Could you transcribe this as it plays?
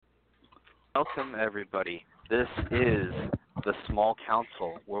Welcome, everybody. This is the Small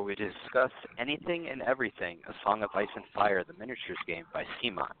Council, where we discuss anything and everything, A Song of Ice and Fire, the miniatures game by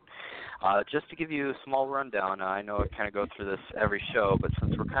Simon. Just to give you a small rundown, I know I kind of go through this every show, but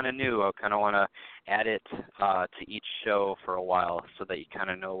since we're kind of new, I kind of want to add it to each show for a while so that you kind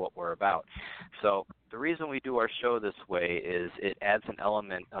of know what we're about. So the reason we do our show this way is it adds an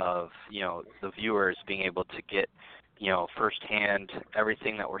element of, the viewers being able to get firsthand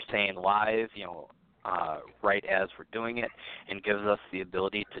everything that we're saying live, right as we're doing it, and gives us the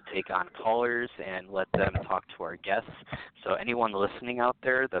ability to take on callers and let them talk to our guests. So anyone listening out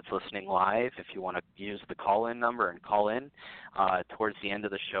there that's listening live, if you want to use the call-in number and call in, towards the end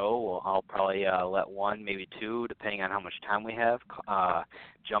of the show, I'll probably let one, maybe two, depending on how much time we have,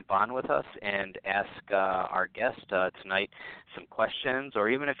 jump on with us and ask our guest tonight some questions, or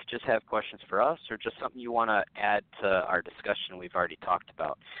even if you just have questions for us or just something you want to add to our discussion we've already talked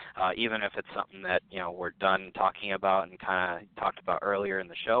about. Even if it's something that, we're done talking about and kind of talked about earlier in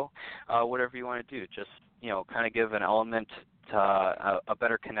the show, whatever you want to do, just, kind of give an element to a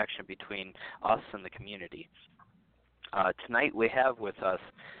better connection between us and the community. Tonight we have with us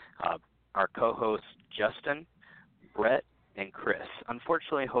our co-hosts Justin, Brett, and Chris.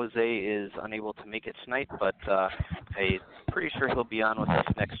 Unfortunately, Jose is unable to make it tonight, but I'm pretty sure he'll be on with us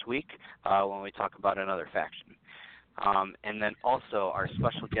next week when we talk about another faction. And then also our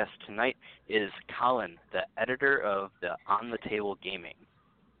special guest tonight is Kolin, the editor of the On the Table Gaming.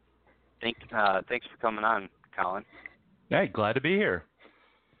 Thanks for coming on, Kolin. Hey, glad to be here.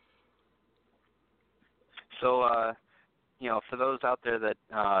 So, for those out there that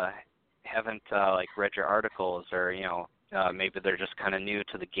haven't read your articles, or maybe they're just kind of new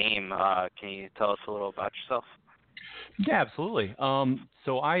to the game, can you tell us a little about yourself? Yeah, absolutely.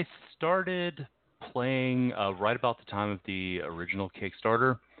 So I started playing right about the time of the original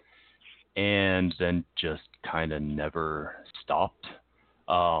Kickstarter, and then just kind of never stopped.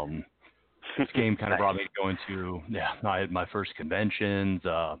 This game kind of brought me going to I had my first conventions,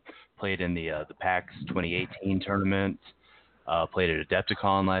 played in the PAX 2018 tournament, played at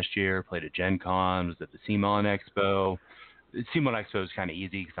Adepticon last year, played at Gen Con, was at the CMON Expo. The CMON Expo was kind of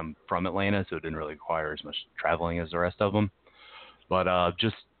easy because I'm from Atlanta, so it didn't really require as much traveling as the rest of them. But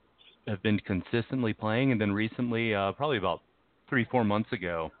just have been consistently playing, and then recently, probably about 3-4 months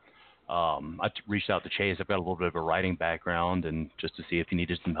ago, I reached out to Chase. I've got a little bit of a writing background, and just to see if he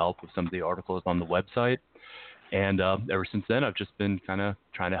needed some help with some of the articles on the website. And ever since then, I've just been kind of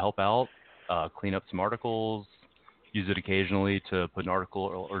trying to help out, clean up some articles, use it occasionally to put an article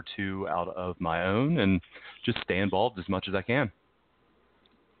or two out of my own, and just stay involved as much as I can.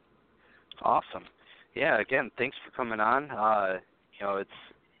 Awesome. Yeah, again, thanks for coming on.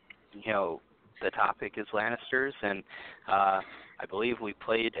 The topic is Lannisters, and I believe we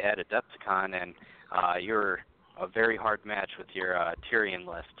played at Adepticon, and you're a very hard match with your Tyrion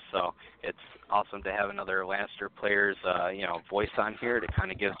list. So it's awesome to have another Lannister player's voice on here to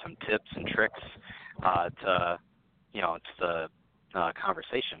kind of give some tips and tricks to the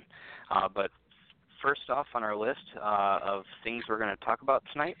conversation. But first off on our list of things we're going to talk about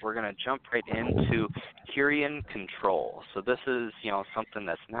tonight, we're going to jump right into Tyrion control. So this is, something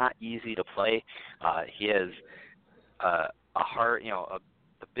that's not easy to play. He has a hard, a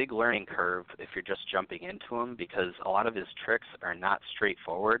big learning curve if you're just jumping into him, because a lot of his tricks are not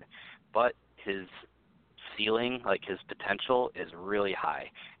straightforward, but his ceiling, like his potential, is really high,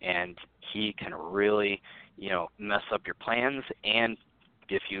 and he can really, mess up your plans, and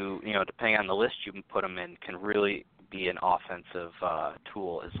if you, depending on the list you can put him in, can really be an offensive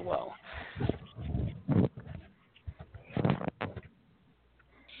tool as well.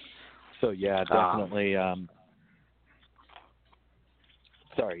 So, yeah, definitely.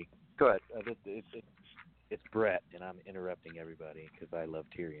 Sorry. Go ahead. It's Brett, and I'm interrupting everybody because I love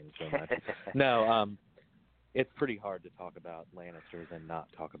Tyrion so much. No, it's pretty hard to talk about Lannisters and not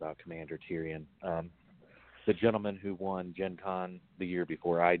talk about Commander Tyrion. The gentleman who won Gen Con the year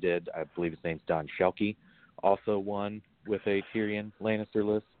before I did, I believe his name's Don Shelkey, also won with a Tyrion Lannister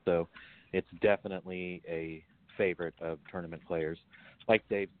list, so it's definitely a favorite of tournament players. Like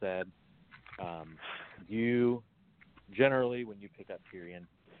Dave said, you generally, when you pick up Tyrion,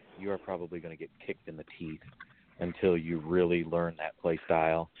 you are probably going to get kicked in the teeth until you really learn that play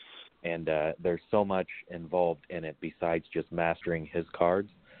style, and there's so much involved in it besides just mastering his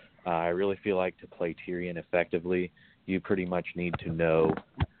cards. I really feel like to play Tyrion effectively, you pretty much need to know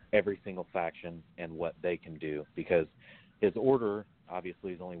every single faction and what they can do, because his order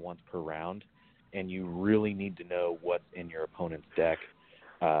obviously is only once per round, and you really need to know what's in your opponent's deck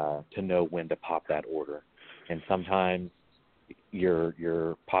to know when to pop that order. And sometimes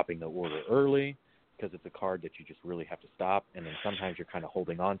you're popping the order early because it's a card that you just really have to stop, and then sometimes you're kind of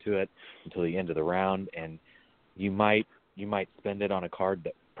holding on to it until the end of the round, and you might spend it on a card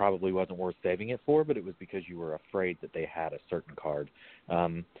that probably wasn't worth saving it for, but it was because you were afraid that they had a certain card.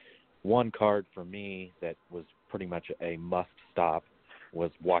 One card for me that was pretty much a must stop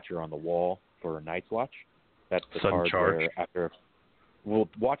was Watcher on the Wall for Night's Watch. That's the Sudden card charge. where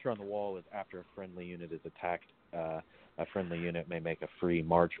Watcher on the Wall is after a friendly unit is attacked, a friendly unit may make a free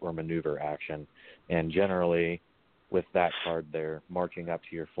march or maneuver action. And generally, with that card, they're marching up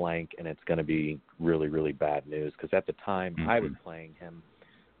to your flank, and it's going to be really, really bad news. Because at the time, I was playing him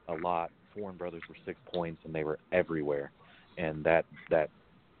a lot. Foreign Brothers were 6 points, and they were everywhere. And that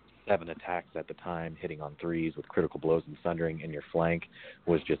 7 attacks at the time, hitting on 3s with critical blows and sundering in your flank,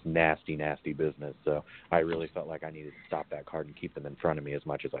 was just nasty, nasty business. So I really felt like I needed to stop that card and keep them in front of me as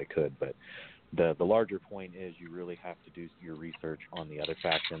much as I could. But the larger point is you really have to do your research on the other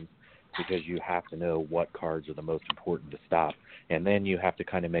factions, because you have to know what cards are the most important to stop. And then you have to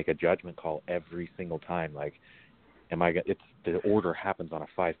kind of make a judgment call every single time. Like, the order happens on a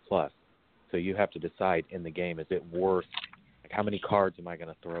 5+. So you have to decide in the game, is it worth, like, how many cards am I going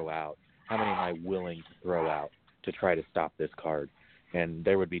to throw out? How many am I willing to throw out to try to stop this card? And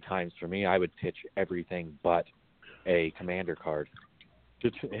there would be times for me, I would pitch everything but a commander card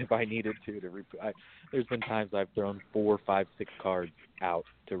if I needed to. There's been times I've thrown 4, 5, 6 cards out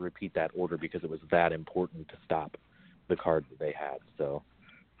to repeat that order because it was that important to stop the cards that they had. So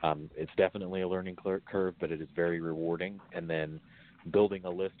it's definitely a learning curve, but it is very rewarding. And then building a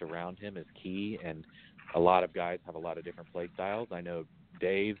list around him is key. And a lot of guys have a lot of different play styles. I know,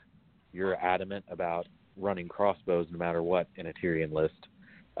 Dave, you're adamant about running crossbows no matter what in a Tyrion list.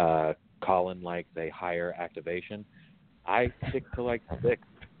 Kolin likes a higher activation. I stick to like 6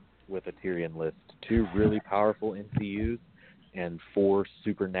 with a Tyrion list. 2 really powerful NCUs and 4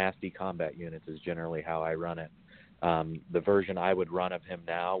 super nasty combat units is generally how I run it. The version I would run of him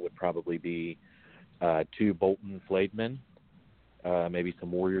now would probably be 2 Bolton Flademen, maybe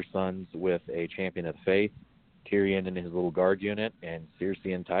some Warrior Sons with a Champion of the Faith, Tyrion and his little guard unit, and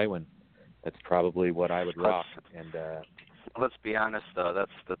Cersei and Tywin. That's probably what I would rock. And let's be honest, though,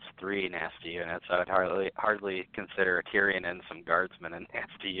 that's 3 nasty units. I would hardly consider a Tyrion and some guardsmen a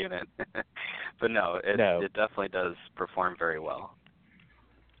nasty unit. But no, it definitely does perform very well.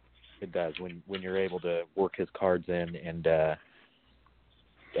 It does when you're able to work his cards in and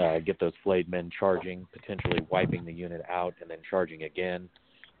get those flayed men charging, potentially wiping the unit out and then charging again.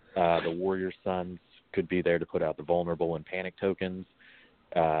 The Warrior Sons could be there to put out the vulnerable and panic tokens.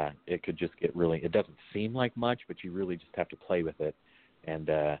 It could just get really, it doesn't seem like much, but you really just have to play with it. And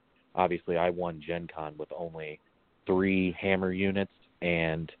obviously I won Gen Con with only 3 hammer units,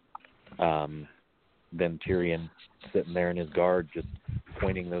 and then Tyrion sitting there in his guard just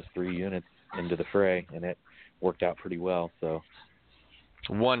pointing those 3 units into the fray, and it worked out pretty well. So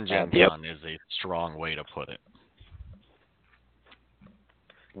one Gen Con is a strong way to put it.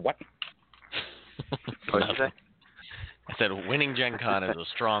 What? What did you say? I said winning Gen Con is a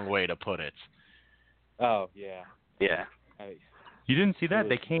strong way to put it. Oh, yeah. Yeah. You didn't see that?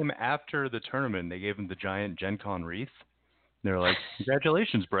 They came after the tournament. They gave him the giant Gen Con wreath. They were like,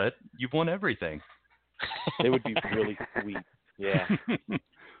 congratulations, Brett. You've won everything. It would be really sweet. Yeah.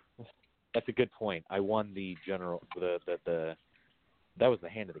 That's a good point. I won the general, that was the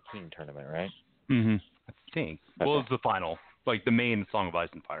Hand of the King tournament, right? Mm-hmm. I think. Okay. Well, it was the final, like the main Song of Ice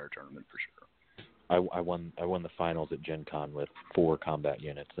and Fire tournament for sure. I won the finals at Gen Con with 4 combat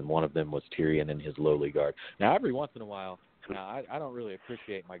units, and one of them was Tyrion and his lowly guard. Now, every once in a while, I don't really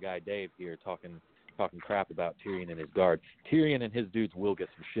appreciate my guy Dave here talking crap about Tyrion and his guard. Tyrion and his dudes will get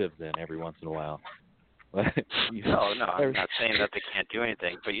some shivs in every once in a while. No, I'm not saying that they can't do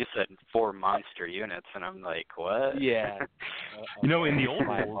anything, but you said 4 monster units, and I'm like, what? Yeah. In the old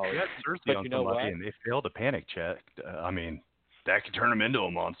rules, you had Cersei on somebody, what? and they failed a panic check. That could turn him into a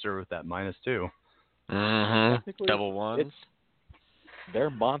monster with that -2. Mm-hmm. Double ones. Their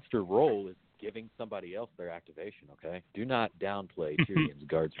monster role is giving somebody else their activation, okay? Do not downplay Tyrion's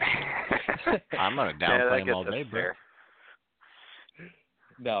guardsmen. I'm going to downplay him all day, bro.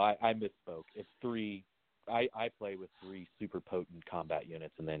 No, I misspoke. It's 3. I play with 3 super potent combat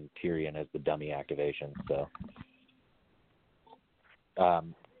units, and then Tyrion as the dummy activation. So,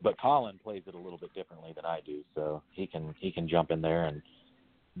 but Kolin plays it a little bit differently than I do, so he can jump in there and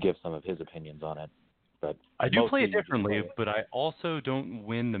give some of his opinions on it. But I do play it differently, but I also don't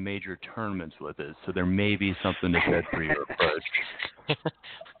win the major tournaments with it, so there may be something to said for your approach.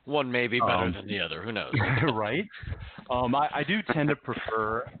 One may be better than the other. Who knows? Right? I do tend to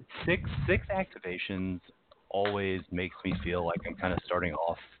prefer six activations always makes me feel like I'm kind of starting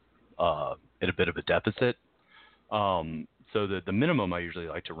off at a bit of a deficit. So the minimum I usually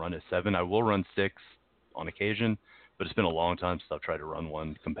like to run is 7. I will run 6 on occasion, but it's been a long time since I've tried to run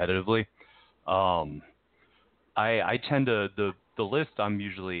one competitively. I tend to the list that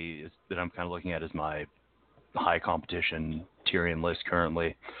I'm kind of looking at is my high competition Tyrion list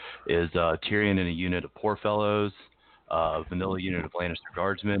currently is Tyrion in a unit of Poor Fellows, vanilla unit of Lannister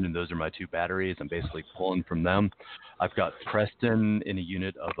Guardsmen, and those are my 2 batteries. I'm basically pulling from them. I've got Preston in a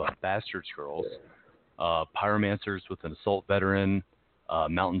unit of Bastard Girls, Pyromancers with an Assault Veteran,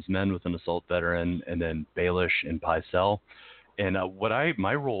 Mountains Men with an Assault Veteran, and then Baelish and Pycelle. And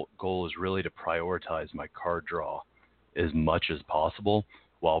my goal is really to prioritize my card draw as much as possible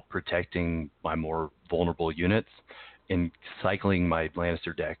while protecting my more vulnerable units and cycling my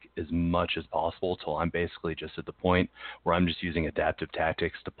Lannister deck as much as possible till I'm basically just at the point where I'm just using adaptive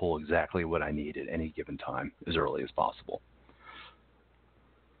tactics to pull exactly what I need at any given time as early as possible.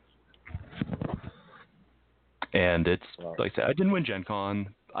 And it's, like I said, I didn't win Gen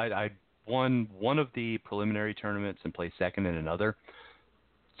Con. I won one of the preliminary tournaments and placed second in another.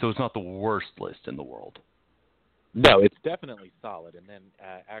 So it's not the worst list in the world. No, it's definitely solid. And then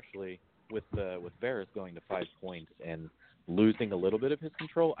actually, with Varys going to 5 points and losing a little bit of his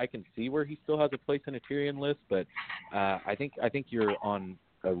control, I can see where he still has a place in a Tyrion list. But I think you're on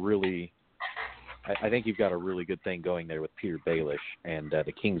a really, I think you've got a really good thing going there with Peter Baelish and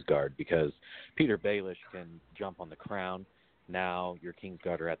the Kingsguard, because Peter Baelish can jump on the crown. Now your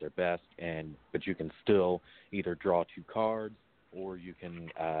Kingsguard are at their best, but you can still either draw 2 cards or you can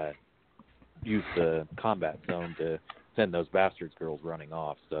use the combat zone to send those Bastards girls running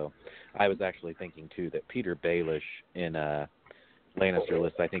off. So I was actually thinking, too, that Peter Baelish in a Lannister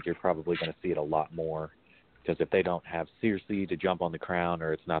list, I think you're probably going to see it a lot more, because if they don't have Cersei to jump on the crown,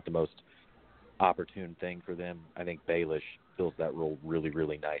 or it's not the most opportune thing for them, I think Baelish fills that role really,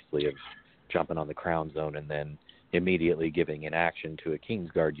 really nicely of jumping on the crown zone and then immediately giving an action to a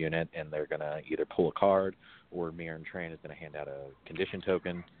Kingsguard unit, and they're going to either pull a card or Mirren Tran is going to hand out a condition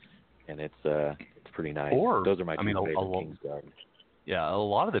token, and it's pretty nice. Those are my two favorite Kingsguard. Yeah, a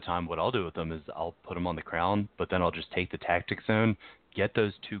lot of the time what I'll do with them is I'll put them on the crown, but then I'll just take the tactic zone, get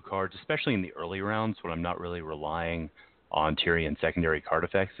those 2 cards, especially in the early rounds when I'm not really relying on Tyrion secondary card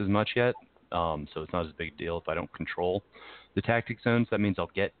effects as much yet. So it's not as big a deal if I don't control the tactic zones. That means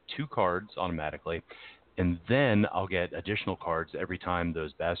I'll get 2 cards automatically, and then I'll get additional cards every time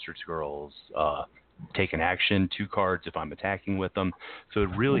those Bastards girls take an action, 2 cards if I'm attacking with them. So it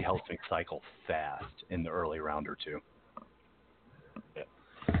really helps me cycle fast in the early round or 2. Yeah.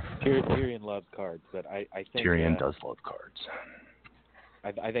 Tyrion loves cards, but I think Tyrion does love cards.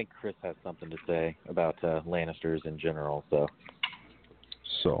 I think Chris has something to say about Lannisters in general.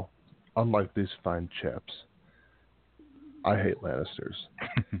 So, unlike these fine chaps, I hate Lannisters.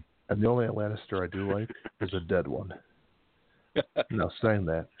 And the only Lannister I do like is a dead one. Now, saying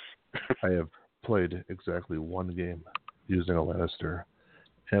that, I have played exactly 1 game using a Lannister,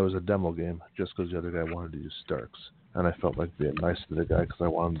 and it was a demo game just because the other guy wanted to use Starks. And I felt like being nice to the guy because I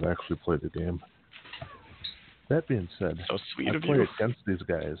wanted to actually play the game. That being said, so sweet I of play you. against these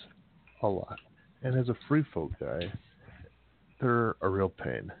guys a lot. And as a free folk guy, they're a real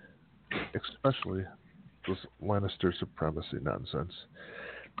pain. Especially this Lannister supremacy nonsense.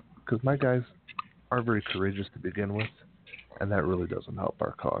 Because my guys aren't very courageous to begin with, and that really doesn't help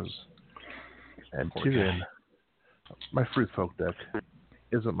our cause. And Tyrion, my free folk deck,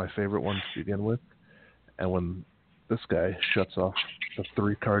 isn't my favorite one to begin with. And when this guy shuts off the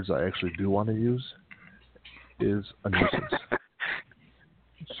 3 cards I actually do want to use, is a nuisance.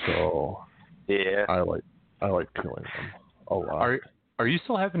 So yeah, I like killing them a lot. Are you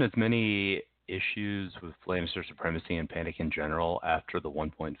still having as many issues with Lannister supremacy and Panic in general after the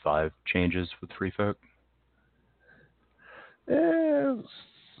 1.5 changes with free folk?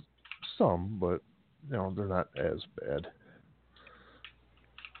 Some, but they're not as bad.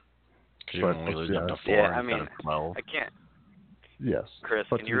 You can only lose up to 4 yeah, instead of 12. I can't. Yes. Chris,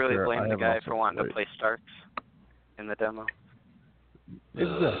 but can you really blame the guy for wanting to played. play Starks in the demo?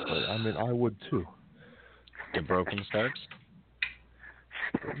 Exactly. I mean, I would too. The broken Starks?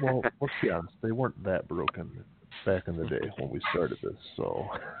 Well, let's be honest. They weren't that broken back in the day when we started this, so...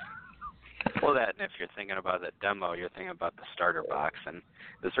 Well, that, and if you're thinking about the demo, you're thinking about the starter box. And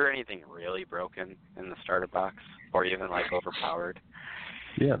is there anything really broken in the starter box, or even like overpowered?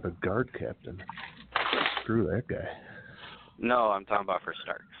 Yeah, the guard captain. Screw that guy. No, I'm talking about for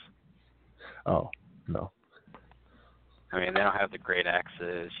Starks. Oh, no. I mean, they don't have the great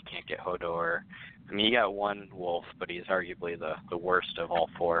axes. You can't get Hodor. I mean, you got one wolf, but he's arguably the worst of all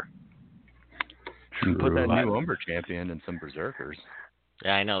 4. Put that True. new Umber champion and some berserkers.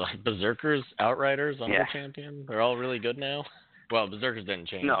 Yeah, I know. Like Berserkers, Outriders, Umber Champion, they're all really good now. Well, Berserkers didn't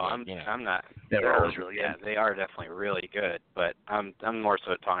change. No, but, I'm not. They're always really good. Yeah, they are definitely really good, but I'm more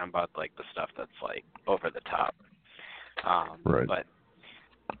so talking about like the stuff that's like over the top. Right. But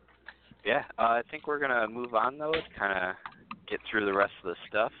yeah, I think we're gonna move on though to kind of get through the rest of the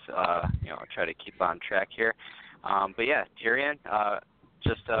stuff. Try to keep on track here. But yeah, Tyrion.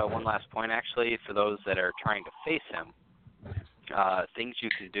 Just one last point actually for those that are trying to face him. Things you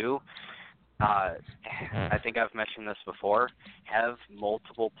can do. I think I've mentioned this before. Have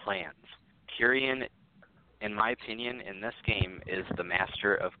multiple plans. Tyrion, in my opinion, in this game is the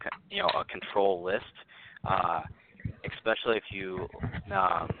master of a control list, especially if you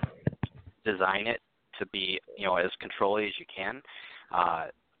design it to be as controlly as you can.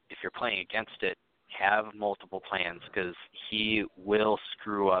 If you're playing against it, have multiple plans because he will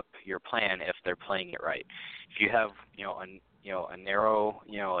screw up your plan if they're playing it right. If you have a narrow,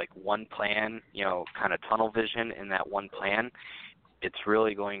 like one plan, kind of tunnel vision in that one plan, it's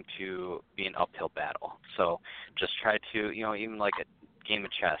really going to be an uphill battle. So just try to, even like a game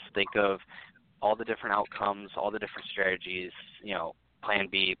of chess, think of all the different outcomes, all the different strategies, plan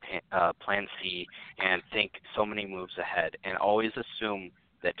B, plan C, and think so many moves ahead. And always assume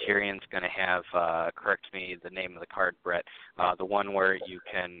that Tyrion's going to have, correct me the name of the card, Brett, the one where you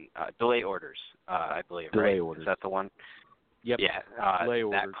can delay orders, I believe, Delay right? orders. Is that the one? Yep. Yeah,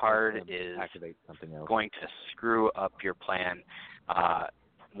 that card is going to screw up your plan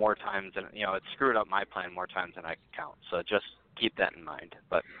more times than, it screwed up my plan more times than I can count. So just keep that in mind.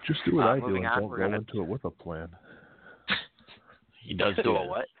 But just do what I do and on, don't go into it with a plan. He does do a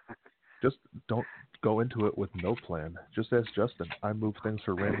what? Just don't go into it with no plan. Just ask Justin. I move things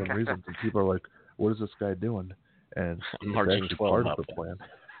for random reasons, and people are like, "What is this guy doing?" And he's actually part of the plan.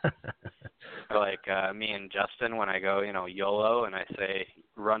 Like me and Justin, when I go, YOLO, and I say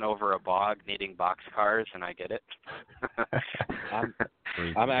run over a bog needing boxcars, and I get it.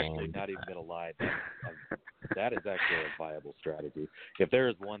 I'm actually not even going to lie. That is actually a viable strategy. If there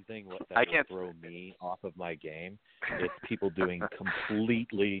is one thing that will throw me off of my game, it's people doing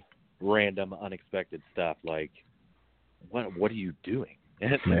completely random, unexpected stuff. Like, what are you doing?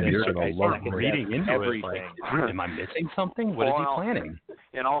 Man, you're going to love reading into everything. it. Like, am I missing something? What is he planning?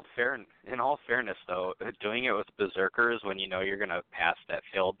 In all fairness, though, doing it with berserkers when you're going to pass that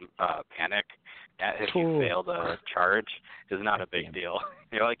failed panic, if you fail to charge, is not a big deal.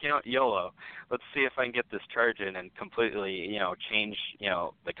 You're like, YOLO. Let's see if I can get this charge in and completely, change,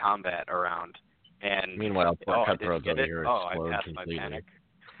 the combat around. And meanwhile, I didn't get it. I passed completely. my panic.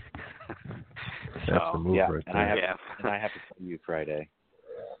 That's the move right there. And I have to see you Friday.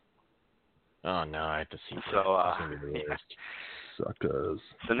 Oh no, I have to see. So, suckers.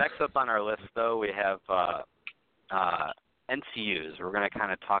 So next up on our list, though, we have NCUs. We're going to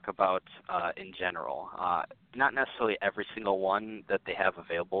kind of talk about in general, not necessarily every single one that they have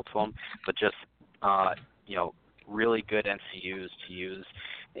available to them, but just really good NCUs to use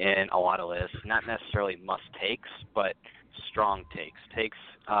in a lot of lists. Not necessarily must takes, but strong takes. Takes,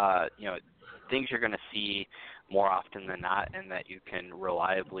 things you're going to see more often than not, and that you can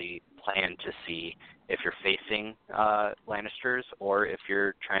reliably plan to see if you're facing Lannisters or if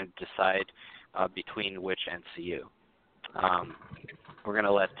you're trying to decide between which NCU. We're going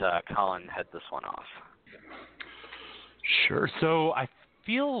to let Kolin head this one off. Sure. So I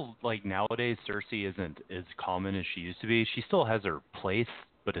feel like nowadays Cersei isn't as common as she used to be. She still has her place,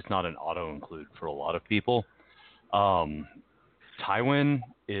 but it's not an auto-include for a lot of people. Tywin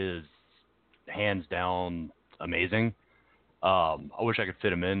is hands down amazing. I wish I could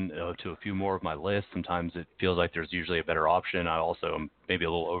fit him in to a few more of my lists. Sometimes it feels like there's usually a better option. I also am maybe a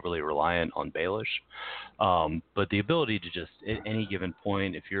little overly reliant on Baelish. But the ability to just, at any given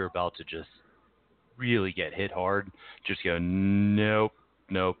point, if you're about to just really get hit hard, just go, nope,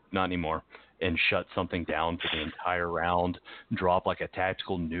 not anymore, and shut something down for the entire round, drop like a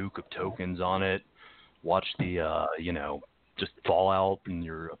tactical nuke of tokens on it, watch the, just fall out in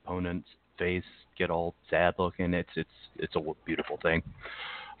your opponent's face, get all sad looking. It's a beautiful thing.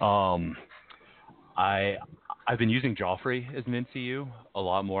 I've been using Joffrey as an NCU a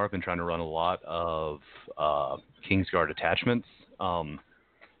lot more. I've been trying to run a lot of Kingsguard attachments.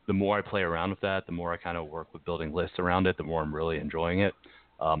 The more I play around with that, the more I kind of work with building lists around it, the more I'm really enjoying it.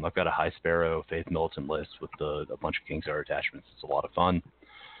 I've got a High Sparrow Faith Militant list with a bunch of Kingsguard attachments. It's a lot of fun.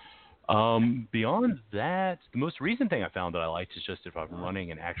 Beyond that, the most recent thing I found that I liked is just if I'm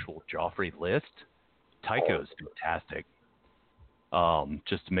running an actual Joffrey list, Tycho's fantastic.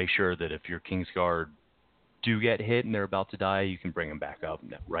 Just to make sure that if your Kingsguard do get hit and they're about to die, you can bring them back up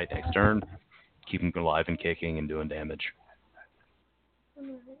right next turn, keep them alive and kicking and doing damage.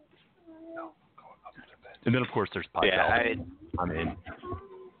 And then, of course, there's Pie I mean,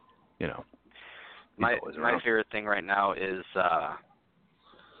 you know. My favorite thing right now is a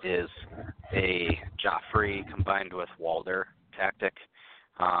Joffrey combined with Walder tactic.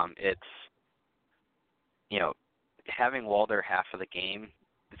 It's, you know, having Walder half of the game,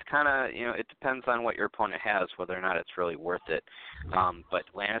 it's kind of, you know, it depends on what your opponent has, whether or not it's really worth it. But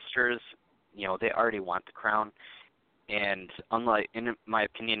Lannisters, you know, they already want the crown. And unlike, in my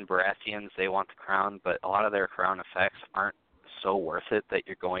opinion, Baratheons, they want the crown, but a lot of their crown effects aren't so worth it that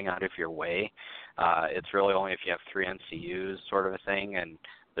you're going out of your way. It's really only if you have 3 NCUs sort of a thing, and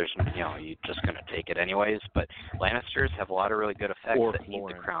there's, you know, you're just going to take it anyways. But Lannisters have a lot of really good effects that need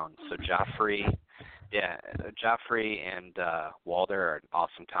the crown. So Joffrey and Walder are an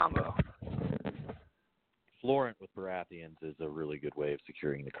awesome combo. Florent with Baratheons is a really good way of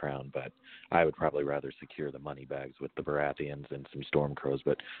securing the crown, but I would probably rather secure the money bags with the Baratheons and some Stormcrows,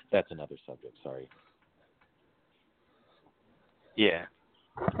 but that's another subject, sorry. Yeah.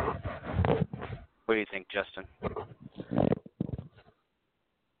 What do you think, Justin?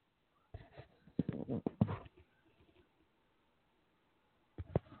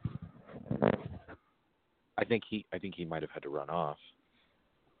 I think he might have had to run off.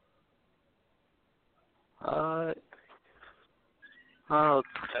 I'll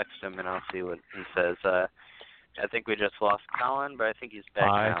text him and I'll see what he says. I think we just lost Colin, but I think he's back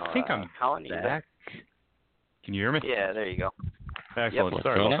now. I think I'm Colin, back. Can you hear me? Yeah, there you go. Excellent. Yep.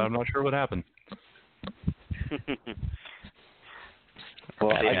 Sorry about that. I'm not sure what happened.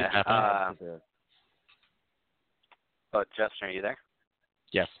 Well, Justin, are you there?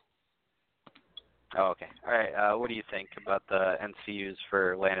 Yes. Oh, okay. All right. What do you think about the NCUs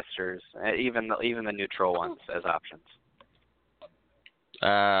for Lannisters, even the neutral ones as options?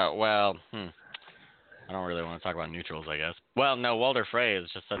 Well, I don't really want to talk about neutrals, I guess. Well, no, Walder Frey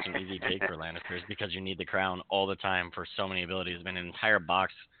is just such an easy take for Lannisters because you need the crown all the time for so many abilities. I mean, an entire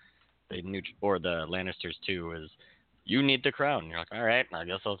box, or the Lannisters too, is you need the crown. You're like, all right, I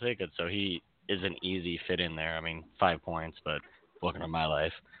guess I'll take it. So he is an easy fit in there. I mean, 5 points, but welcome to my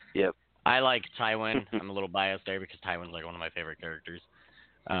life. Yep. I like Tywin. I'm a little biased there because Tywin's like one of my favorite characters.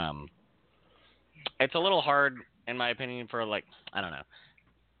 It's a little hard, in my opinion, for like, I don't know.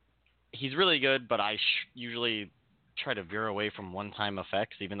 He's really good, but I usually try to veer away from one-time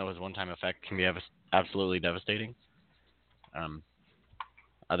effects, even though his one-time effect can be absolutely devastating.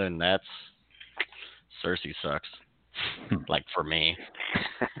 Other than that, Cersei sucks. Like, for me.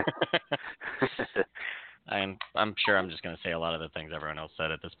 I'm sure I'm just going to say a lot of the things everyone else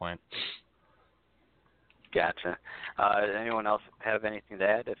said at this point. Gotcha. Anyone else have anything to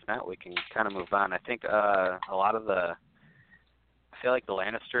add? If not, we can kind of move on. I think a lot of I feel like the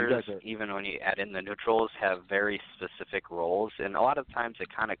Lannisters, even when you add in the neutrals, have very specific roles, and a lot of times it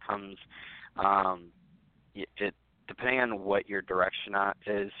kind of comes, depending on what your direction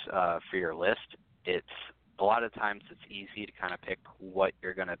is for your list, a lot of times it's easy to kind of pick what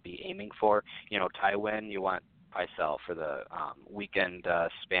you're going to be aiming for. You know, Tywin, you want Pycelle for the weekend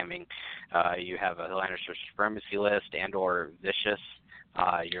spamming. You have a Lannister supremacy list and or Vicious.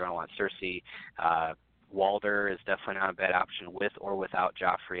 You're going to want Cersei. Walder is definitely not a bad option with or without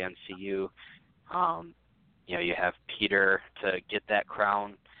Joffrey NCU. You know, you have Peter to get that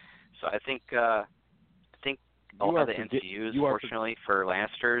crown. So I think a lot of the NCUs, fortunately for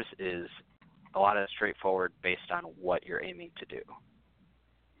Lannisters, is a lot of straightforward based on what you're aiming to do.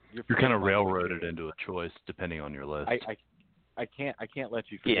 You're kind of railroaded into a choice depending on your list. I can't let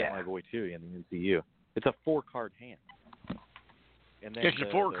you forget my boy Tyrion in the NCU. It's a 4-card hand. And then it's a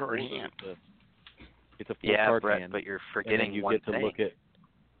 4-card hand. It's a 4-card Brett, hand. But you're forgetting one thing. Look at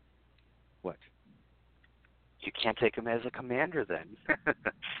what? You can't take him as a commander then.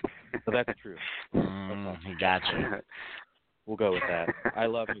 So that's true. Gotcha. We'll go with that. I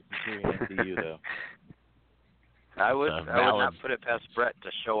love me some Tyrion NCU though. I would not put it past Brett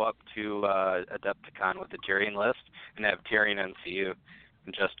to show up to Adepticon with the Tyrion list and have Tyrion NCU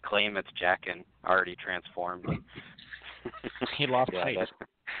and just claim it's Jaqen already transformed. He lost height.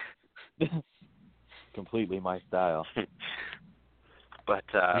 That's completely my style. But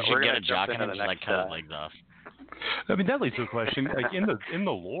we're going to jump into the next. Cut his legs off. I mean, that leads to a question. Like in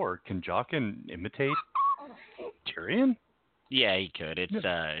the lore, can Jaqen imitate Tyrion? Yeah, he could.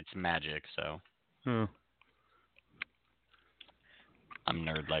 It's magic, so. I'm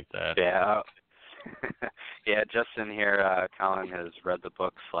nerd like that. Yeah. Yeah, Justin here, Colin has read the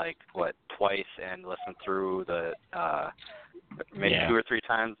books twice and listened through the maybe 2 or 3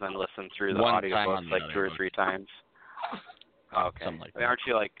 times, then listened through the audiobooks 2 or 3 times. Okay. Something like that. Aren't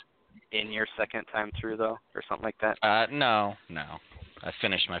you in your second time through though, or something like that? No. I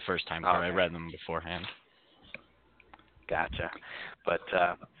finished my first time through. Okay. I read them beforehand. Gotcha. But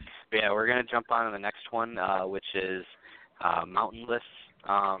yeah, we're gonna jump on to the next one, which is mountain lists.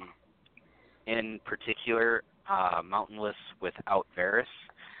 In particular, mountain lists without Varys.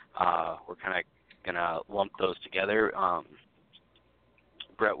 We're kind of gonna lump those together.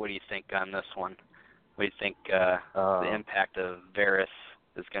 Brett, what do you think on this one? What do you think the impact of Varys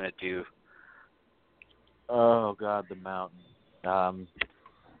is going to do? Oh God, the mountain.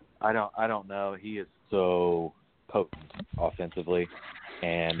 I don't know. He is so potent offensively,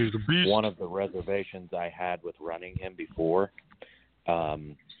 and He's a beast. one of the reservations I had with running him before,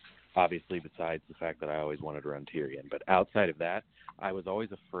 obviously besides the fact that I always wanted to run Tyrion, but outside of that, I was always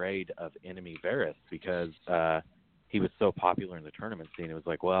afraid of enemy Varys because he was so popular in the tournament scene. It was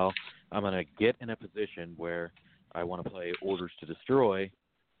like, well, I'm going to get in a position where I want to play Orders to Destroy,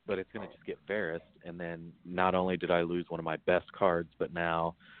 but it's going to just get Varys. And then not only did I lose one of my best cards, but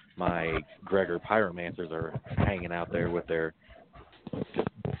now my Gregor Pyromancers are hanging out there with their just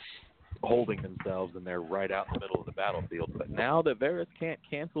holding themselves, and they're right out in the middle of the battlefield. But now that Varys can't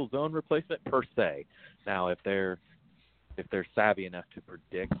cancel zone replacement per se, now if they're savvy enough to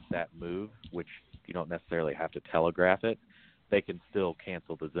predict that move, which you don't necessarily have to telegraph it, they can still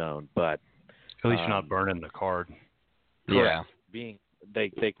cancel the zone. But at least you're not burning the card. Yeah. They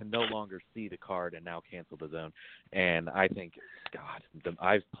can no longer see the card and now cancel the zone. And I think, God,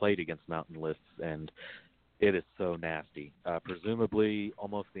 I've played against mountain lists, and it is so nasty. Presumably,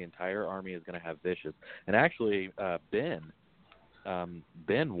 almost the entire army is going to have Vicious. And actually, Ben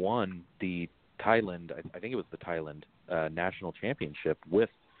won the Thailand, I think it was the Thailand national championship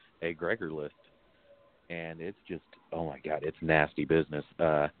with a Gregor list. And it's just, oh my God, it's nasty business.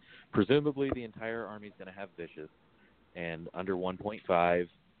 Presumably, the entire army is going to have Vicious. And under 1.5,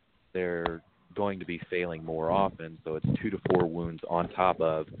 they're going to be failing more often, so it's 2 to 4 wounds on top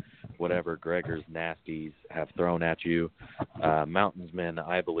of whatever Gregor's nasties have thrown at you. Mountain's men,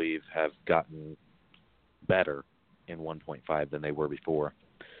 I believe, have gotten better in 1.5 than they were before.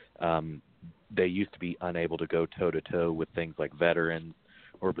 They used to be unable to go toe-to-toe with things like veterans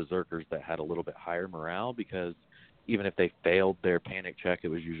or berserkers that had a little bit higher morale, because even if they failed their panic check, it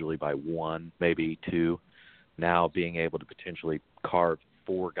was usually by 1, maybe 2. Now being able to potentially carve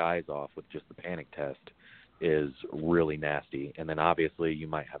 4 guys off with just the panic test is really nasty. And then obviously you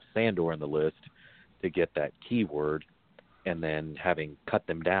might have Sandor in the list to get that keyword, and then having cut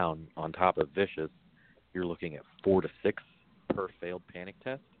them down on top of Vicious, you're looking at 4 to 6 per failed panic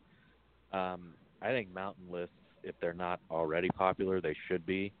test. I think mountain lists, if they're not already popular, they should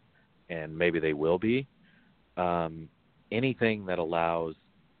be, and maybe they will be. Anything that allows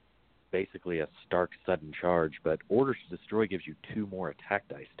basically a stark sudden charge, but Orders to Destroy gives you 2 more attack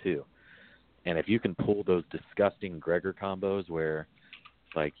dice too. And if you can pull those disgusting Gregor combos where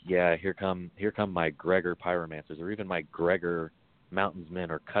it's like, yeah, here come my Gregor Pyromancers, or even my Gregor Mountains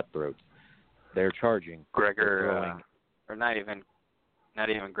Men or Cutthroats, they're charging. Gregor, or not even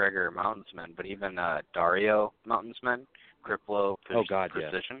Gregor Mountains Men, but even Dario Mountains Men, Criplo,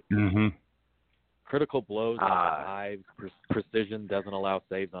 Precision. Yeah. Mm-hmm. Critical blows on 5s, precision doesn't allow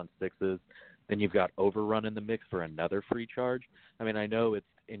saves on 6s. Then you've got Overrun in the mix for another free charge. I mean, I know it's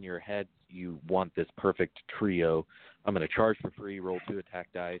in your head you want this perfect trio. I'm going to charge for free, roll 2 attack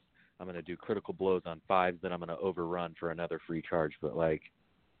dice. I'm going to do critical blows on 5s, then I'm going to Overrun for another free charge. But, like,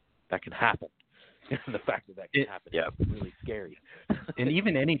 that can happen. The fact that can happen is really scary. And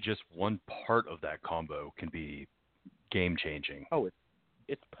even any just one part of that combo can be game-changing. Oh,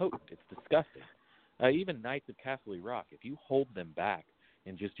 it's potent. It's disgusting. Even Knights of Castle Rock, if you hold them back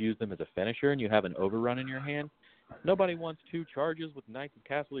and just use them as a finisher and you have an Overrun in your hand, nobody wants 2 charges with Knights of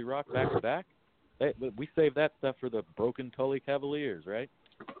Castle Rock back-to-back. We save that stuff for the broken Tully Cavaliers, right?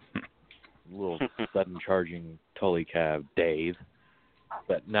 A little sudden charging Tully Cav Dave.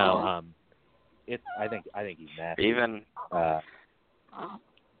 But no, I think he's nasty. Even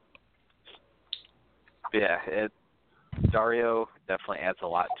Dario definitely adds a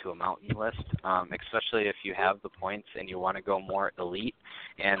lot to a mountain list, especially if you have the points and you want to go more elite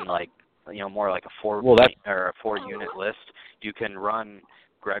and more like a 4-unit list. You can run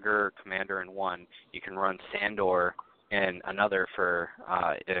Gregor Commander in 1. You can run Sandor in another for,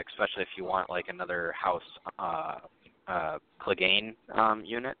 especially if you want like another House Clegane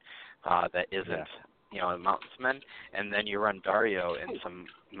unit that isn't. Mountains Men, and then you run Dario in some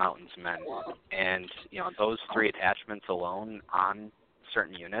Mountains Men, and those 3 attachments alone on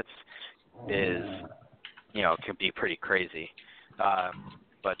certain units is can be pretty crazy.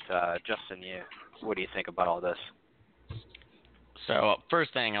 But Justin, what do you think about all this? So,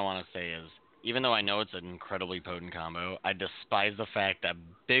 first thing I want to say is, even though I know it's an incredibly potent combo, I despise the fact that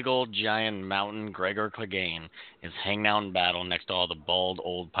big old giant mountain Gregor Clegane is hanging out in battle next to all the bald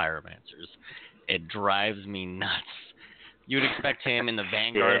old pyromancers. It drives me nuts. You'd expect him in the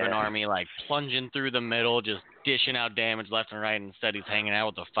vanguard of an army, like plunging through the middle, just dishing out damage left and right. Instead, he's hanging out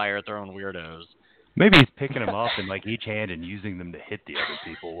with the fire-throwing weirdos. Maybe he's picking them up in like each hand and using them to hit the other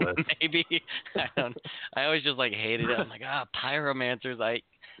people with. Maybe. I always just like hated it. I'm like, pyromancers.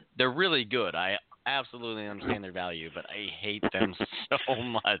 They're really good. I absolutely understand their value, but I hate them so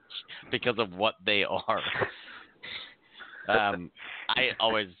much because of what they are. I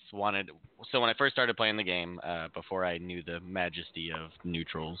always wanted. So when I first started playing the game, before I knew the majesty of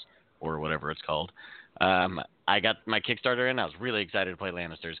neutrals or whatever it's called, I got my Kickstarter in. I was really excited to play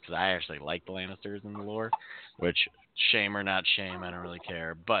Lannisters because I actually like the Lannisters in the lore, which, shame or not shame, I don't really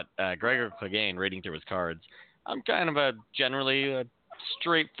care. But Gregor Clegane, reading through his cards, I'm kind of generally a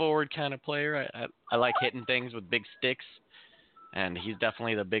straightforward kind of player. I like hitting things with big sticks, and he's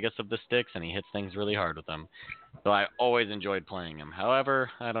definitely the biggest of the sticks, and he hits things really hard with them. So I always enjoyed playing him. However,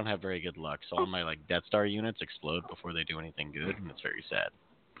 I don't have very good luck, so all my Death Star units explode before they do anything good, and it's very sad.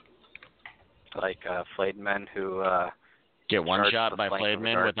 Like flayed men who get one shot by flayed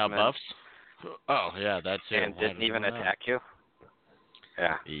men without buffs. Oh yeah, that's it. And didn't even attack you.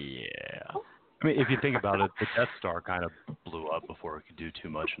 Yeah. Yeah. I mean, if you think about it, the Death Star kind of blew up before it could do too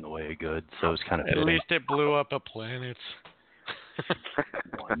much in the way of good, so it's kind of at least it blew up a planet.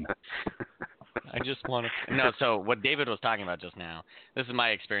 I just want to no. So what David was talking about just now, this is my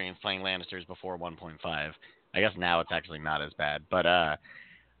experience playing Lannisters before 1.5. I guess now it's actually not as bad, but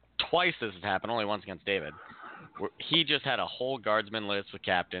twice this has happened, only once against David. He just had a whole guardsman list with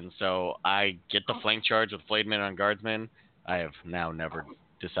captains, so I get the flank charge with flayed men on guardsmen. I have now never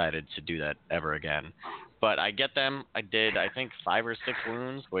decided to do that ever again. But I get them. I did, I think, 5 or 6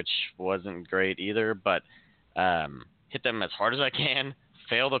 wounds, which wasn't great either, but hit them as hard as I can,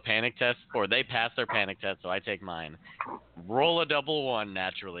 fail the panic test, or they pass their panic test, so I take mine. Roll a double 1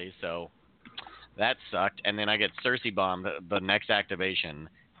 naturally, so that sucked. And then I get Cersei Bomb, the next activation,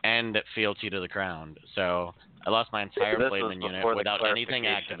 and fealty to the crown. So I lost my entire flayman unit without anything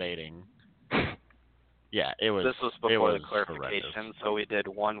activating. Yeah, it was. This was before the horrendous. clarification, so we did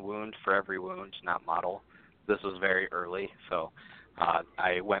 1 wound for every wound, not model. This was very early, so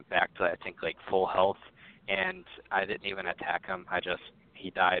I went back to, I think, full health, and I didn't even attack him. He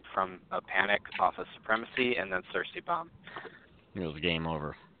died from a panic off of supremacy, and then Cersei Bomb. It was game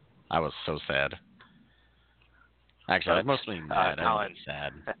over. I was so sad. Actually, I was mostly mad. I was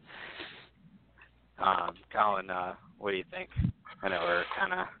sad. Colin, what do you think? I know we're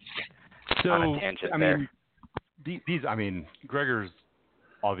kind of on a tangent there. Gregor's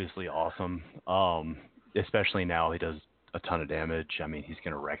obviously awesome, especially now he does a ton of damage. I mean, he's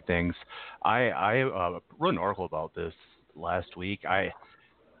going to wreck things. I wrote an article about this last week.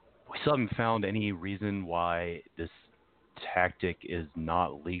 We still haven't found any reason why this tactic is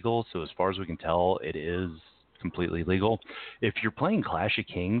not legal. So as far as we can tell, it is completely legal. If you're playing Clash of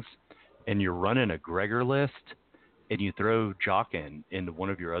Kings and you're running a Gregor list and you throw Jockin into one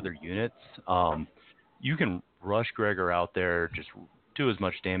of your other units, you can rush Gregor out there, just do as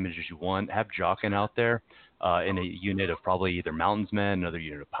much damage as you want, have Jockin out there in a unit of probably either Mountainsmen, another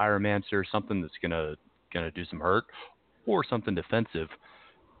unit of Pyromancer, something that's gonna do some hurt, or something defensive.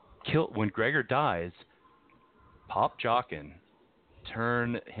 When Gregor dies, pop Jockin,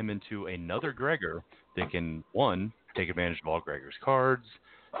 turn him into another Gregor that can, 1, take advantage of all Gregor's cards,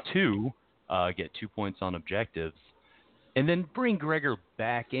 2, get 2 points on objectives, and then bring Gregor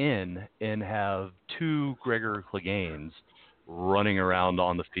back in and have 2 Gregor Cleganes running around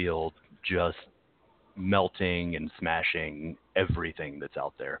on the field, just melting and smashing everything that's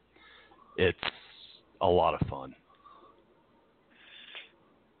out there. It's a lot of fun.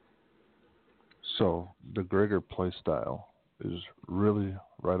 So the Gregor playstyle is really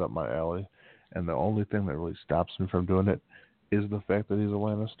right up my alley, and the only thing that really stops me from doing it is the fact that he's a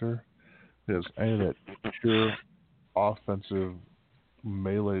Lannister. Because any of that pure offensive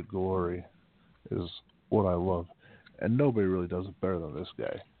melee glory is what I love, and nobody really does it better than this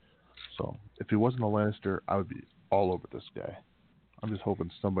guy. So if he wasn't a Lannister, I would be all over this guy. I'm just hoping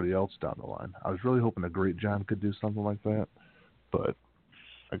somebody else down the line. I was really hoping a Great John could do something like that, but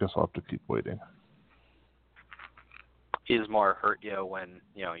I guess I'll have to keep waiting. He's more hurt you when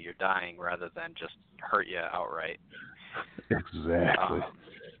you're dying rather than just hurt you outright. Exactly.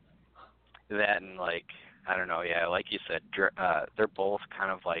 That and I don't know, yeah, like you said, they're both kind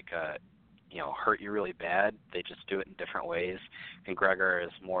of hurt you really bad. They just do it in different ways. And Gregor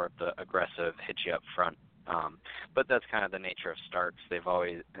is more of the aggressive, hit you up front But that's kind of the nature of Starks. They've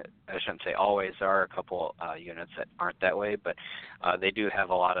always, I shouldn't say always, there are a couple units that aren't that way, but they do have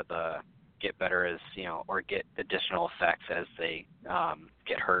a lot of the get better as, or get additional effects as they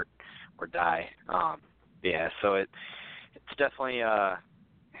get hurt or die. Yeah, so it's definitely,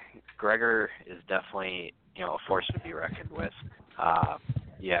 Gregor is definitely, a force to be reckoned with.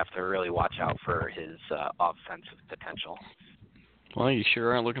 You have to really watch out for his offensive potential. Well, you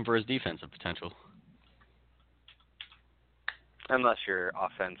sure aren't looking for his defensive potential. Unless your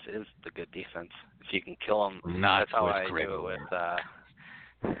offense is the good defense. If you can kill them, Not that's how with I Gregor. do it with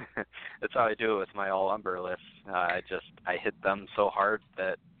that's how I do it with my all umber list. I hit them so hard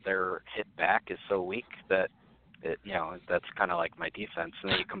that their hit back is so weak that that's kind of like my defense.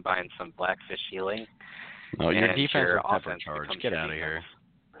 And then you combine some blackfish healing. No, your and defense your is pepper offense charge. becomes Get your out of here.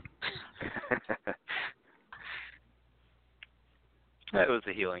 It was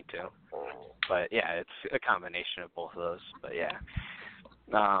the healing too. But yeah, it's a combination of both of those. But yeah.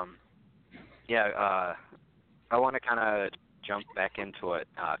 I want to kind of jump back into what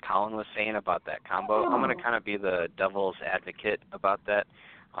Kolin was saying about that combo. I'm going to kind of be the devil's advocate about that.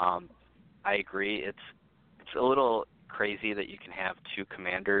 I agree. It's a little crazy that you can have two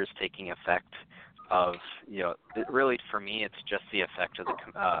commanders taking effect of, really for me it's just the effect of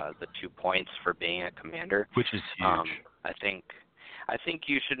the 2 points for being a commander, which is huge. I think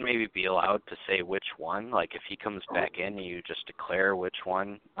you should maybe be allowed to say which one. Like if he comes back in, you just declare which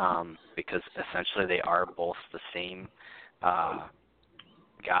one, because essentially they are both the same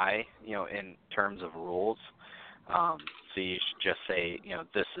guy, in terms of rules. So you should just say,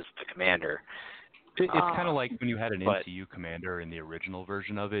 this is the commander. It's kind of like when you had an MCU commander in the original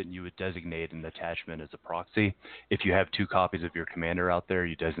version of it, and you would designate an attachment as a proxy. If you have 2 copies of your commander out there,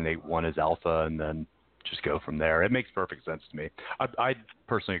 you designate one as alpha, and then just go from there. It makes perfect sense to me. I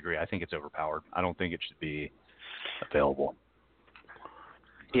personally agree. I think it's overpowered. I don't think it should be available.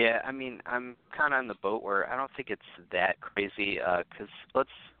 Yeah, I mean, I'm kind of on the boat where I don't think it's that crazy. Because let's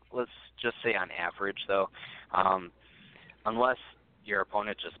just say on average though, unless your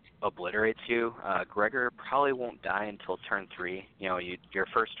opponent just obliterates you, Gregor probably won't die until turn 3. Your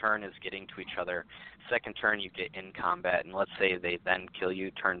first turn is getting to each other. Second turn you get in combat, and let's say they then kill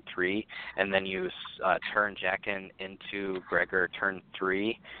you turn 3, and then you turn Jaqen into Gregor turn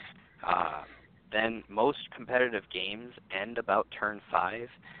 3. Then most competitive games end about turn 5.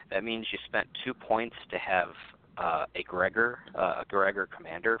 That means you spent 2 points to have a Gregor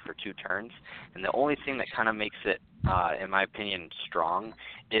commander for 2 turns, and the only thing that kind of makes it, in my opinion, strong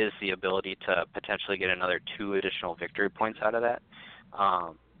is the ability to potentially get another 2 additional victory points out of that.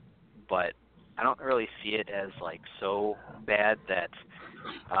 But I don't really see it as like so bad that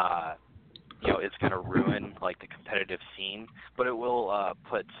it's going to ruin like the competitive scene, but it will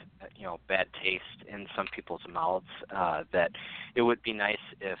put bad taste in some people's mouths, that it would be nice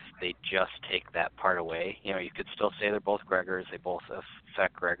if they just take that part away. You could still say they're both Gregors, they both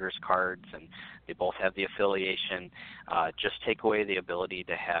affect Gregor's cards, and they both have the affiliation. Just take away the ability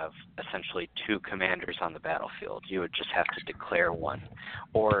to have essentially 2 commanders on the battlefield. You would just have to declare one,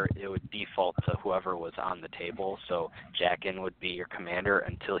 or it would default to whoever was on the table. So Jaqen would be your commander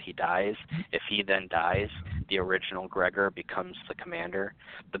until he dies. If he then dies, the original Gregor becomes the commander.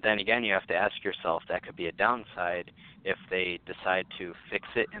 But then again, you have to ask yourself, that could be a downside if they decide to fix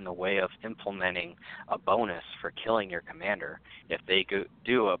it in the way of implementing a bonus for killing your commander. If they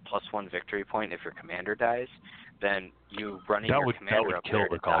do a +1 victory point if your commander dies, then you running your commander up there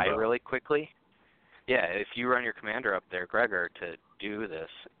to die really quickly. Yeah, if you run your commander up there, Gregor, to do this,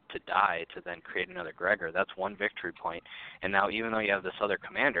 to die, to then create another Gregor, that's 1 victory point. And now even though you have this other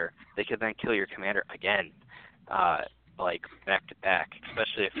commander, they could then kill your commander again, like back to back,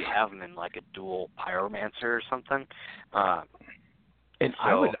 especially if you have them in like a dual pyromancer or something. And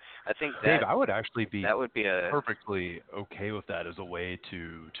so I think that, Dave, I would actually be that would be perfectly okay with that as a way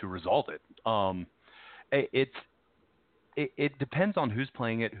to resolve it. It depends on who's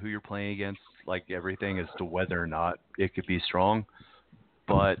playing it, who you're playing against, like everything, as to whether or not it could be strong.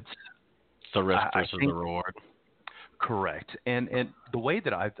 But it's the risk versus the reward. Correct. And the way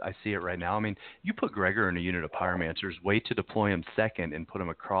that I see it right now, I mean, you put Gregor in a unit of pyromancers, wait to deploy him second and put him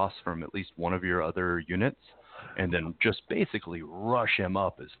across from at least one of your other units, and then just basically rush him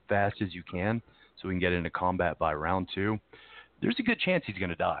up as fast as you can so we can get into combat by round 2. There's a good chance he's going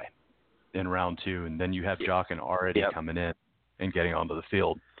to die in round 2, and then you have Jaqen already coming in and getting onto the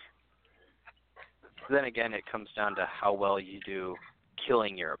field. Then again, it comes down to how well you do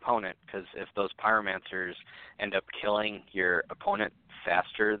killing your opponent, because if those pyromancers end up killing your opponent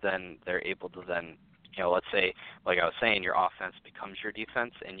faster than they're able to then let's say, like I was saying, your offense becomes your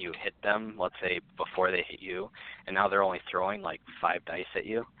defense, and you hit them, let's say, before they hit you, and now they're only throwing like 5 dice at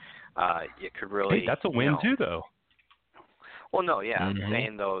you. It could really. Hey, that's a win too, though. Well, no, yeah, Mm-hmm. I'm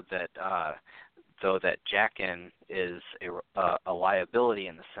saying though that Jaqen is a liability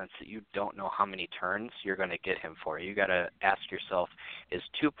in the sense that you don't know how many turns you're going to get him for. You got to ask yourself, is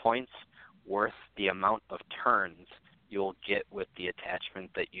 2 points worth the amount of turns you'll get with the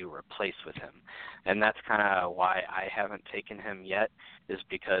attachment that you replace with him? And that's kind of why I haven't taken him yet, is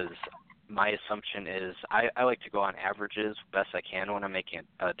because my assumption is I like to go on averages best I can when I'm making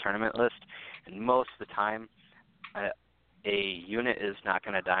a tournament list, and most of the time a unit is not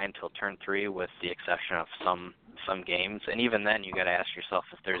going to die until turn 3, with the exception of some games. And even then, you got to ask yourself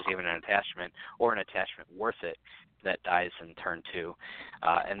if there's even an attachment or an attachment worth it that dies in turn 2.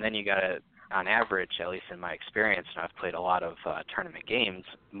 And then you got to, on average, at least in my experience, and I've played a lot of tournament games,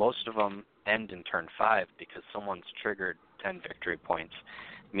 most of them end in turn 5 because someone's triggered 10 victory points,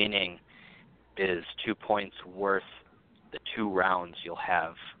 meaning is 2 points worth the 2 rounds you'll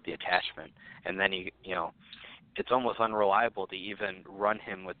have the attachment. And then you know, it's almost unreliable to even run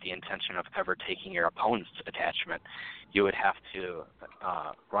him with the intention of ever taking your opponent's attachment. You would have to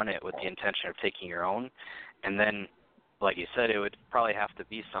run it with the intention of taking your own, and then, like you said, it would probably have to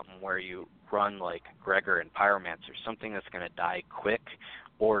be something where you run like Gregor and Pyromancer, something that's going to die quick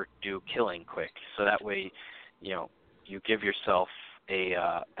or do killing quick. So that way, you give yourself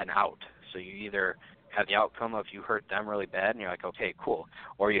an out. So you either have the outcome of you hurt them really bad and you're like, okay, cool,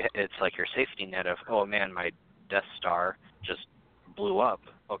 or it's like your safety net of, oh man, my Death Star just blew up.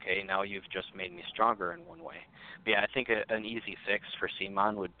 Okay, now you've just made me stronger in one way. But yeah, I think an easy fix for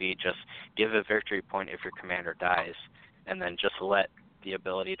Simon would be just give a victory point if your commander dies, and then just let the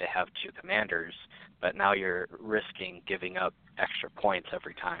ability to have 2 commanders, but now you're risking giving up extra points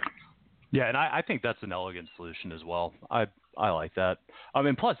every time. Yeah, and I think that's an elegant solution as well. I like that.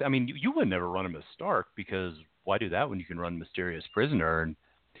 Plus, you would never run him as Stark, because why do that when you can run Mysterious Prisoner, and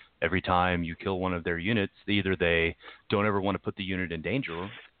every time you kill one of their units, either they don't ever want to put the unit in danger,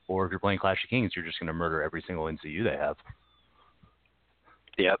 or if you're playing Clash of Kings, you're just going to murder every single NCU they have.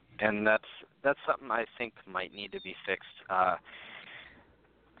 Yep, and that's something I think might need to be fixed.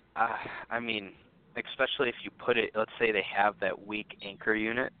 Especially if you put it, let's say they have that weak anchor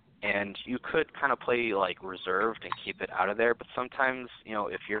unit, and you could kind of play like reserved and keep it out of there, but sometimes,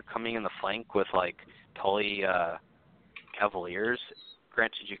 if you're coming in the flank with like Tully Cavaliers,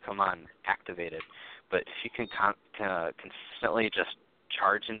 granted you come on activated, but if you can consistently just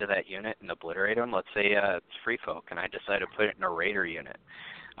charge into that unit and obliterate them, let's say it's Free Folk and I decide to put it in a Raider unit,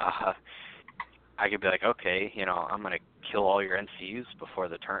 I could be like, okay, I'm going to kill all your NCUs before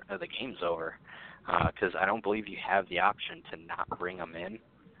the game's over, because I don't believe you have the option to not bring them in.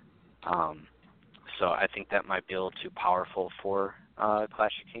 So I think that might be a little too powerful for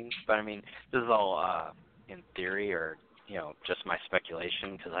Clash of Kings. But this is all in theory, or just my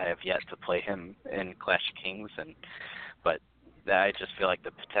speculation, because I have yet to play him in Clash of Kings, but I just feel like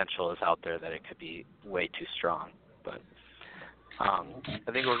the potential is out there that it could be way too strong. But I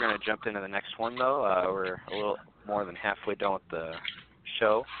think we're going to jump into the next one, though. We're a little more than halfway done with the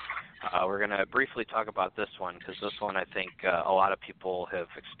show. We're going to briefly talk about this one, because this one I think a lot of people have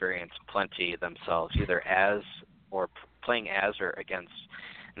experienced plenty themselves, either as or playing as or against,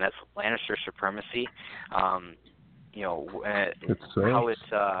 and that's Lannister Supremacy. How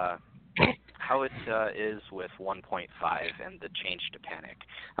it is with 1.5 and the change to panic.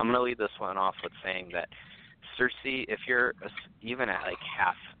 I'm going to lead this one off with saying that Cersei, if you're even at like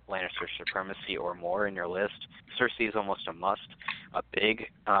half Lannister Supremacy or more in your list, Cersei is almost a must. A big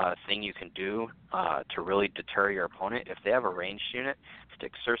thing you can do to really deter your opponent, if they have a ranged unit,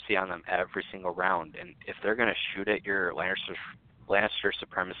 stick Cersei on them every single round. And if they're going to shoot at your Lannister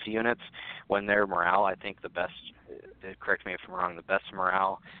Supremacy units, when their morale, I think the best, correct me if I'm wrong, the best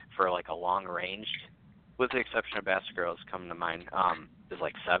morale for like a long ranged, with the exception of Bastard Girls coming to mind, is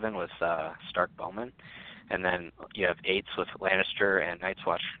like 7 with Stark Bowman. And then you have 8s with Lannister and Night's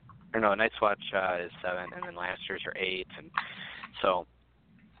Watch. Or no, Night's Watch is 7, and then Lannisters are 8. And so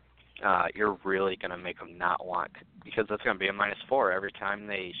you're really going to make them not want, because that's going to be a -4 every time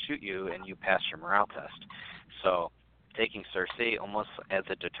they shoot you and you pass your morale test. So taking Cersei almost as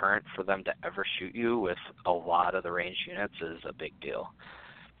a deterrent for them to ever shoot you with a lot of the ranged units is a big deal.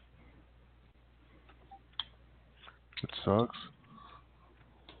 It sucks.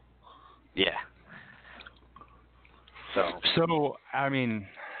 Yeah. So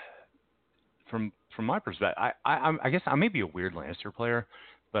from my perspective, I guess I may be a weird Lannister player,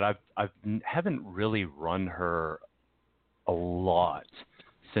 but I haven't really run her a lot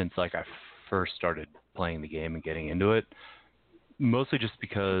since like I first started playing the game and getting into it, mostly just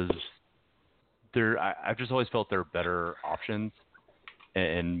because I've just always felt there are better options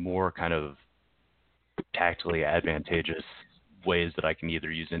and more kind of tactically advantageous ways that I can either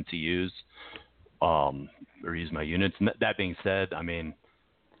use NCUs or use my units. And that being said, I mean,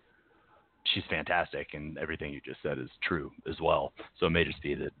 she's fantastic, and everything you just said is true as well. So it may just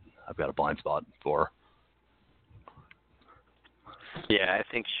be that I've got a blind spot for her. Yeah, I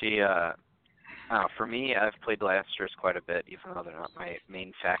think she, for me, I've played Lannisters quite a bit, even though they're not my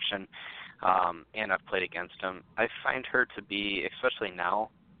main faction, and I've played against them. I find her to be, especially now,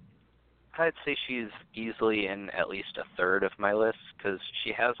 I'd say she's easily in at least a third of my list, because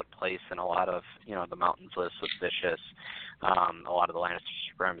she has a place in a lot of, the Mountains lists with Vicious, a lot of the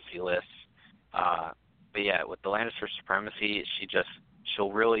Lannister Supremacy lists. But yeah, with the Lannister Supremacy,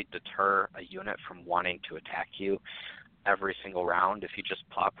 she'll really deter a unit from wanting to attack you every single round. If you just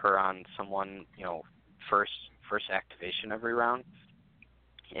plop her on someone, first activation every round,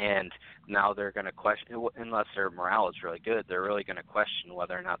 and now they're going to question, unless their morale is really good, they're really going to question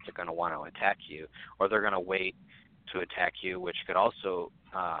whether or not they're going to want to attack you, or they're going to wait to attack you, which could also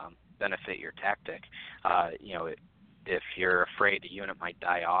benefit your tactic. If you're afraid a unit might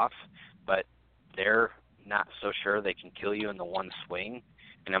die off, but they're not so sure they can kill you in the one swing,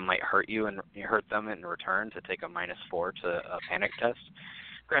 and it might hurt you and hurt them in return to take a -4 to a panic test.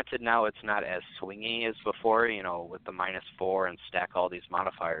 Granted, now it's not as swingy as before, with the -4 and stack all these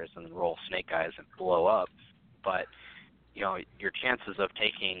modifiers and roll snake eyes and blow up. But, your chances of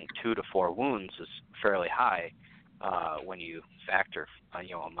taking 2 to 4 wounds is fairly high when you factor, a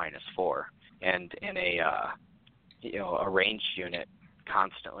 -4. And in a ranged unit,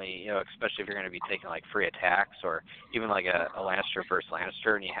 constantly, especially if you're going to be taking like free attacks, or even like a Lannister versus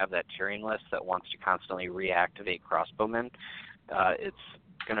Lannister, and you have that Tyrion list that wants to constantly reactivate crossbowmen, it's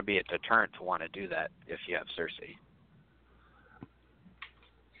going to be a deterrent to want to do that if you have Cersei.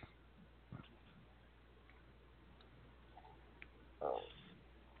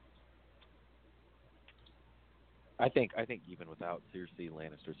 I think even without Cersei,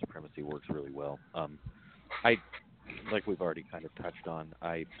 Lannister Supremacy works really well. Like we've already kind of touched on,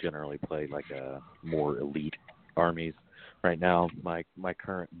 I generally play like a more elite armies. Right now, my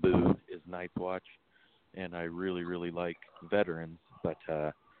current boo is Night's Watch, and I really, really like veterans, but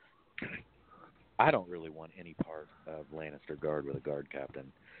I don't really want any part of Lannister Guard with a guard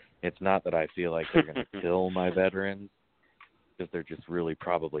captain. It's not that I feel like they're going to kill my veterans, because they're just really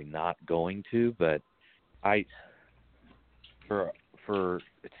probably not going to, but for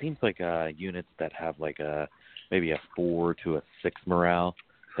it seems like units that have like maybe a 4 to a 6 morale,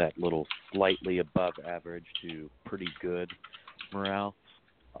 that little slightly above average to pretty good morale,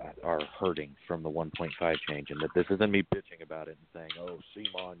 are hurting from the 1.5 change. And that this isn't me bitching about it and saying, "Oh,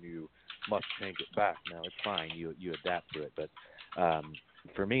 Simon, you must change it back." No, it's fine. You adapt to it. But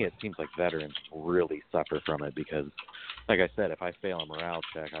for me, it seems like veterans really suffer from it, because, like I said, if I fail a morale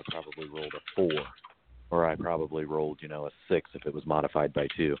check, I probably rolled a 4. Or I probably rolled, a 6 if it was modified by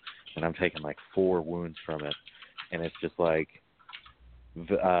 2. And I'm taking like 4 wounds from it. And it's just like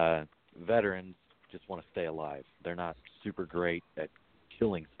veterans just want to stay alive. They're not super great at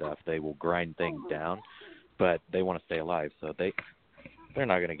killing stuff. They will grind things down, but they want to stay alive. So they're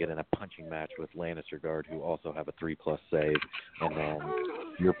not going to get in a punching match with Lannister Guard, who also have a 3+ save. And then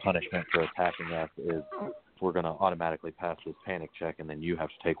your punishment for attacking us is we're going to automatically pass this panic check, and then you have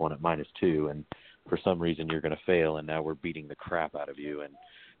to take one at -2. And for some reason you're going to fail, and now we're beating the crap out of you. And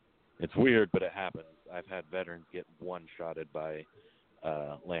it's weird, but it happens. I've had veterans get one-shotted by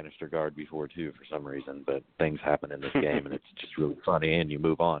Lannister Guard before, too, for some reason. But things happen in this game, and it's just really funny, and you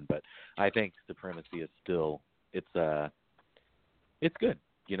move on. But I think Supremacy is still it's good.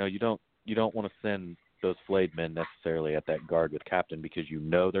 You don't want to send those flayed men necessarily at that guard with captain, because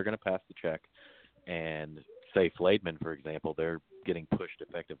they're going to pass the check. And say flayed men, for example, they're getting pushed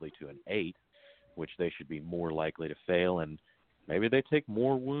effectively to an 8, which they should be more likely to fail, and maybe they take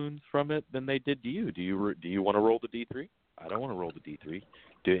more wounds from it than they did to you. Do you want to roll the D3? I don't want to roll the D3.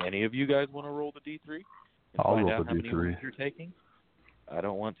 Do any of you guys want to roll the D3 and I'll find roll out the how many D3. wounds you're taking? I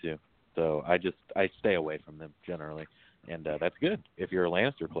don't want to. So I stay away from them generally, and that's good. If you're a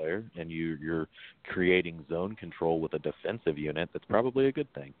Lannister player and you're creating zone control with a defensive unit, that's probably a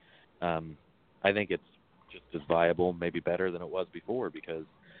good thing. I think it's just as viable, maybe better than it was before, because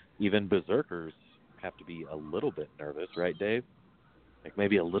even berserkers have to be a little bit nervous, right, Dave? Like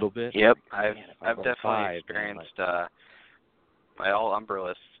maybe a little bit. Yep, Like, I've definitely experienced. My all Umber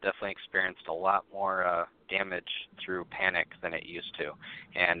list definitely experienced a lot more damage through panic than it used to,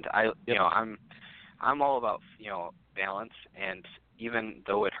 and I'm all about balance, and even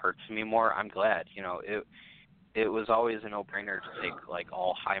though it hurts me more, I'm glad. It was always a no-brainer to take like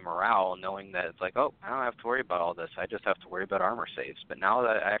all high morale, knowing that it's like, oh, I don't have to worry about all this. I just have to worry about armor saves. But now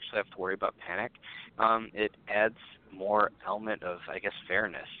that I actually have to worry about panic, it adds more element of, I guess,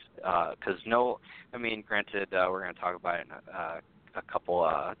 fairness. Because granted, we're going to talk about it in a couple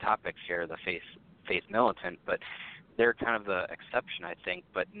topics here, the faith militant, but they're kind of the exception, I think.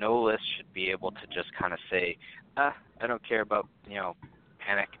 But no list should be able to just kind of say, I don't care about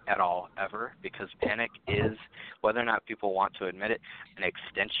panic at all ever, because panic is, whether or not people want to admit it, an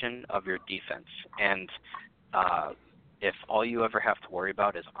extension of your defense. And if all you ever have to worry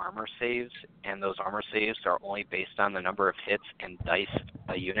about is armor saves, and those armor saves are only based on the number of hits and dice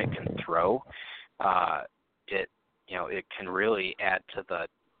a unit can throw, it can really add to the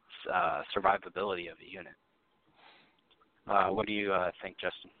survivability of a unit. What do you think,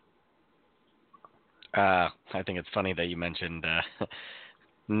 Justin? I think it's funny that you mentioned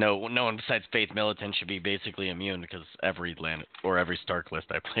no one besides Faith Militant should be basically immune, because every Stark list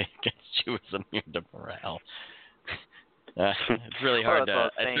I play against you is immune to morale. It's really hard well,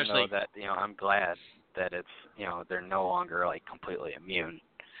 to, especially though, that I'm glad that it's they're no longer like completely immune.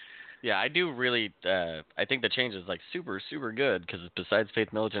 Yeah, I do really. I think the change is like super good, because besides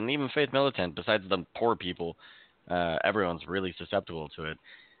Faith Militant, and even Faith Militant, besides the poor people, everyone's really susceptible to it.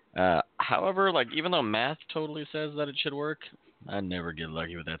 However, like, even though math totally says that it should work, I never get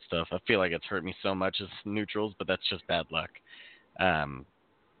lucky with that stuff. I feel like it's hurt me so much as neutrals, but that's just bad luck.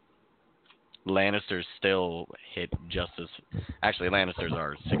 Lannisters still hit just as... Actually, Lannisters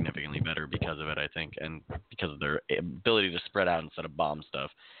are significantly better because of it, I think, and because of their ability to spread out instead of bomb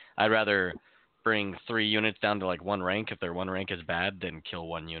stuff. I'd rather bring 3 units down to, like, 1 rank if their 1 rank is bad than kill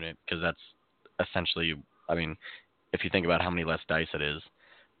 1 unit, because that's essentially... I mean, if you think about how many less dice it is,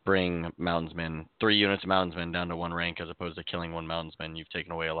 bring Mountainsmen, 3 units of Mountainsmen down to 1 rank as opposed to killing 1 Mountainsman, you've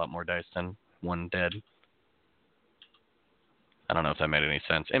taken away a lot more dice than 1 dead. I don't know if that made any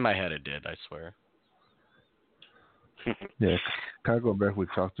sense. In my head it did, I swear. Yeah, kind of going back we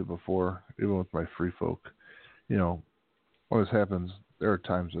talked to before, even with my free folk, when this happens, there are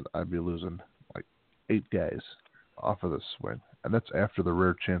times that I'd be losing like 8 guys off of this swing, and that's after the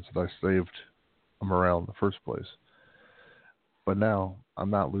rare chance that I saved a morale in the first place. But now I'm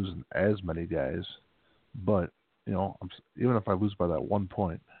not losing as many guys, but even if I lose by that 1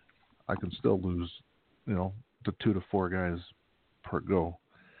 point, I can still lose, the 2 to 4 guys per go,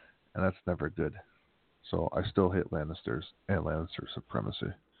 and that's never good. So I still hit Lannisters and Lannister supremacy.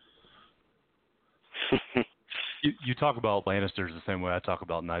 You talk about Lannisters the same way I talk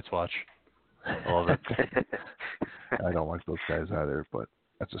about Night's Watch. I love it. I don't like those guys either, but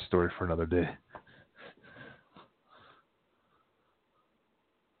that's a story for another day.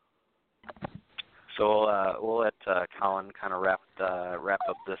 So we'll let Colin kind of wrap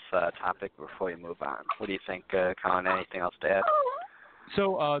up this topic before we move on. What do you think, Colin? Anything else to add?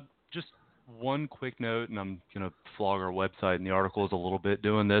 So just one quick note, and I'm going to flog our website and the articles a little bit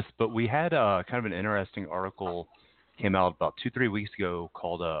doing this, but we had kind of an interesting article came out about 2-3 weeks ago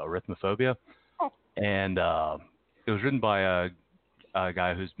called Arithmophobia, and it was written by a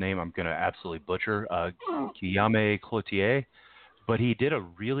guy whose name I'm going to absolutely butcher, Guillaume Cloutier. But he did a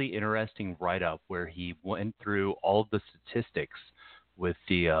really interesting write-up where he went through all of the statistics with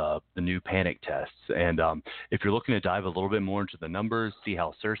the new panic tests. And if you're looking to dive a little bit more into the numbers, see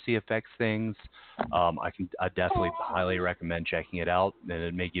how Cersei affects things, I definitely highly recommend checking it out. And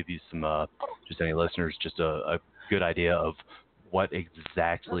it may give you some, just any listeners, just a good idea of what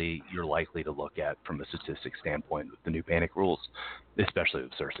exactly you're likely to look at from a statistics standpoint with the new panic rules, especially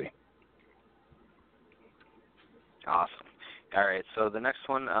with Cersei. Awesome. All right, so the next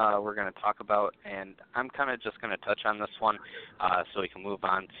one we're going to talk about, and I'm kind of just going to touch on this one so we can move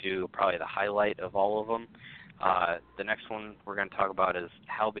on to probably the highlight of all of them. The next one we're going to talk about is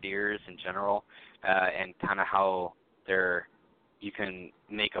halberdiers in general, and kind of how you can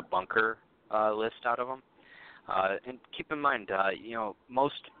make a bunker list out of them. And keep in mind,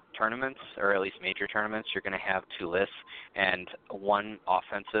 most tournaments, or at least major tournaments, you're going to have 2 lists, and one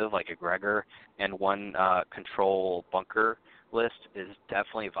offensive, like a Gregor, and one control bunker list is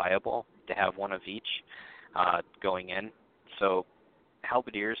definitely viable to have one of each going in. So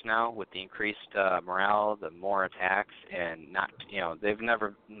halberdiers now, with the increased morale, the more attacks, and not, they've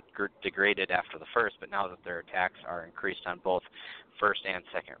never degraded after the first, but now that their attacks are increased on both first and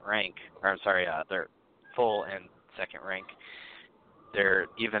second rank, they're full and second rank, they're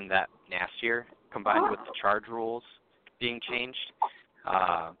even that nastier, combined with the charge rules being changed.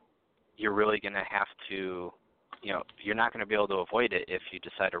 You're really going to have to you're not going to be able to avoid it if you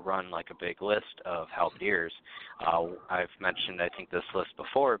decide to run like a big list of halberdiers. I've mentioned, I think, this list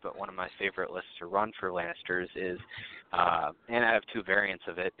before, but one of my favorite lists to run for Lannisters is, and I have two variants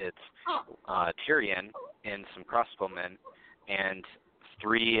of it. It's Tyrion and some crossbowmen, and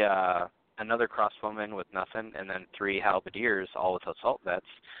three another crossbowman with nothing, and then three halberdiers, all with assault vets.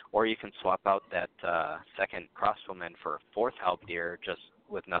 Or you can swap out that second crossbowman for a fourth halberdier just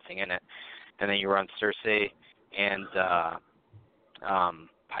with nothing in it. And then you run Cersei and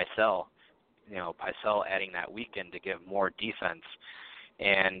Pycelle. Pycelle adding that weaken to give more defense.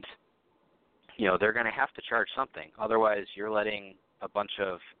 And, they're going to have to charge something. Otherwise, you're letting a bunch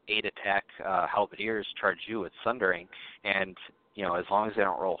of 8 attack halberdiers charge you with Sundering. And, as long as they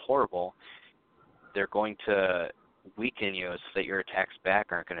don't roll horrible, they're going to weaken you so that your attacks back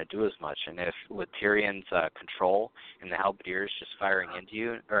aren't going to do as much. And if with Tyrion's control and the halberdiers just firing into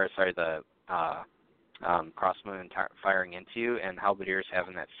you, the crossbowmen firing into you, and halberdiers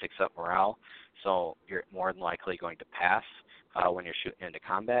having that 6-up morale, so you're more than likely going to pass when you're shooting into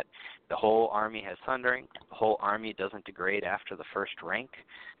combat. The whole army has Sundering. The whole army doesn't degrade after the first rank,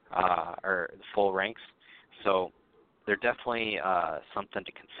 or the full ranks. So they're definitely something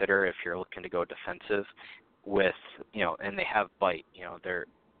to consider if you're looking to go defensive with, and they have bite. They're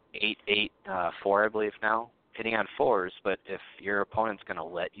 8-4, I believe now, hitting on 4s, but if your opponent's going to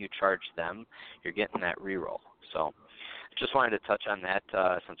let you charge them, you're getting that reroll. So just wanted to touch on that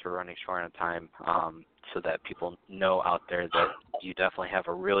since we're running short on time, so that people know out there that you definitely have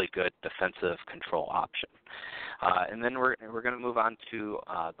a really good defensive control option. And then we're going to move on to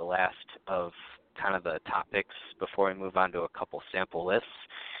the last of kind of the topics before we move on to a couple sample lists,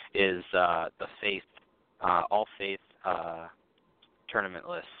 is the faith, all faith tournament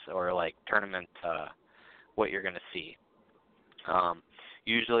lists, or like tournament, what you're going to see.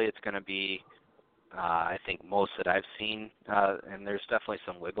 Usually it's going to be, I think most that I've seen, and there's definitely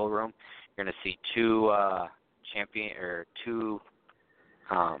some wiggle room, you're going to see two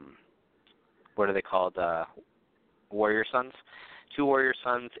what are they called, warrior sons. 2 warrior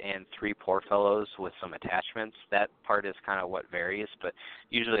sons and 3 poor fellows with some attachments. That part is kind of what varies, but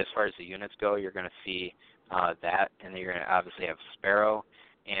usually as far as the units go, you're going to see that, and then you're going to obviously have Sparrow,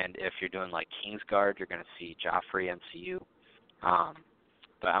 and if you're doing like Kingsguard, you're going to see Joffrey MCU.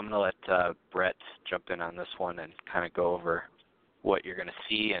 But I'm going to let Brett jump in on this one and kind of go over what you're going to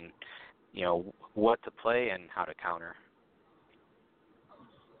see and, what to play and how to counter.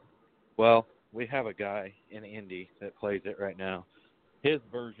 Well, we have a guy in Indy that plays it right now. His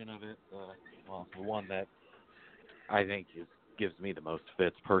version of it, the one that I think gives me the most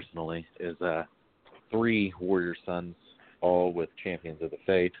fits personally, is 3 warrior sons, all with champions of the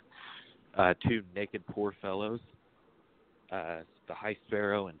faith, 2 naked poor fellows, the High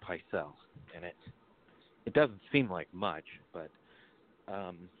Sparrow and Pycelle. And it doesn't seem like much, but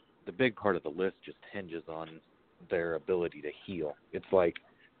the big part of the list just hinges on their ability to heal. It's like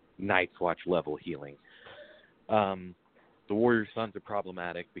Night's Watch level healing. The Warrior Sons are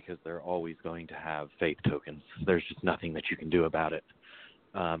problematic because they're always going to have faith tokens. There's just nothing that you can do about it.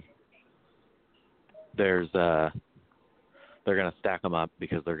 They're going to stack them up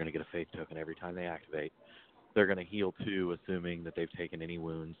because they're going to get a faith token every time they activate. They're going to heal 2, assuming that they've taken any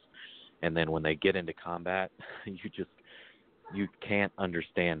wounds. And then when they get into combat, you can't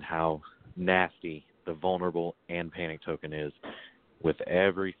understand how nasty the vulnerable and panic token is. With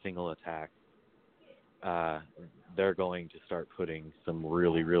every single attack, they're going to start putting some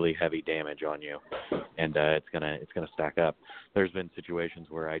really, really heavy damage on you, and it's gonna stack up. There's been situations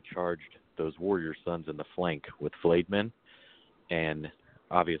where I charged those warrior sons in the flank with flayed men, and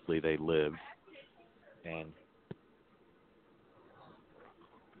obviously they lived, and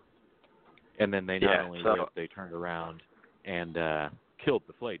then they not only lived, they turned around and killed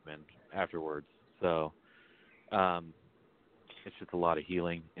the flayed men afterwards. So it's just a lot of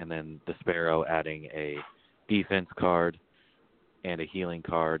healing, and then the Sparrow adding a defense card and a healing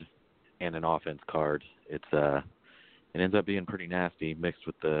card and an offense card. It ends up being pretty nasty mixed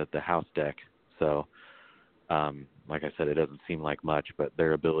with the house deck. So like I said, it doesn't seem like much, but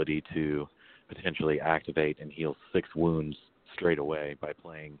their ability to potentially activate and heal 6 wounds straight away by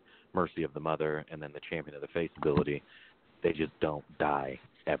playing Mercy of the Mother and then the Champion of the Faith ability, they just don't die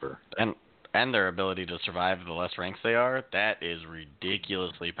ever. And their ability to survive the less ranks they are, that is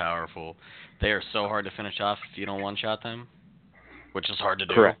ridiculously powerful. They are so hard to finish off if you don't one-shot them, which is hard to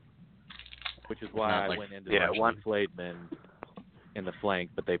do. Correct. Which is why I went into one flayed men in the flank,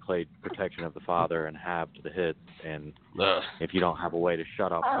 but they played Protection of the Father and halved the hits, and if you don't have a way to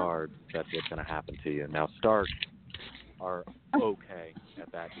shut off cards, that's what's going to happen to you. Now, Starks are okay at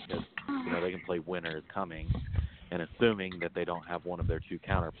that because they can play Winter is Coming, and assuming that they don't have one of their 2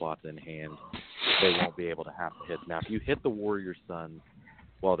 counterplots in hand, they won't be able to have to hit. Now, if you hit the Warrior Sons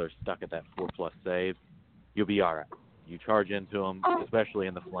while they're stuck at that 4+ save, you'll be all right. You charge into them, especially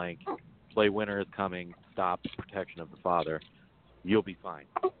in the flank. Play winner is coming. Stop protection of the father. You'll be fine.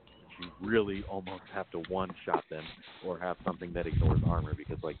 You really almost have to one-shot them or have something that ignores armor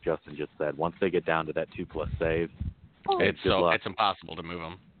because, like Justin just said, once they get down to that 2+ save, it's impossible to move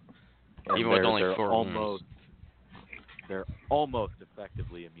them. And even with only 4 wounds. They're almost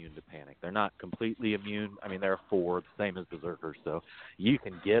effectively immune to panic. They're not completely immune. I mean, they're 4, the same as Berserkers, so you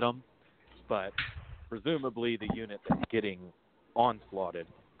can get them, but presumably the unit that's getting onslaughted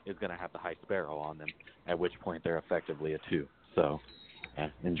is going to have the High Sparrow on them, at which point they're effectively a 2. So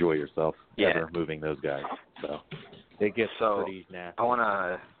enjoy yourself ever moving those guys. So it gets pretty nasty. I want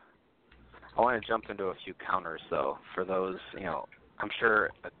to jump into a few counters, though, for those, I'm sure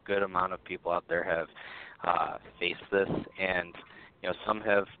a good amount of people out there have faced this, and some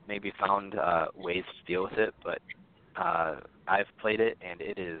have maybe found ways to deal with it, but I've played it, and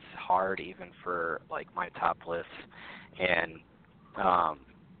it is hard even for like my top lists. And a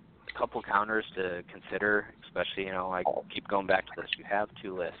couple counters to consider, especially I keep going back to this. You have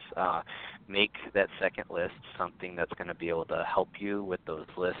 2 lists. Make that second list something that's going to be able to help you with those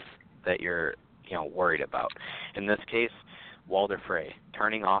lists that you're worried about. In this case, Walder Frey.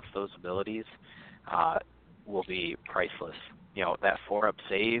 Turning off those abilities will be priceless. That 4-up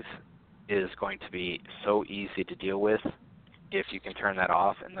save is going to be so easy to deal with if you can turn that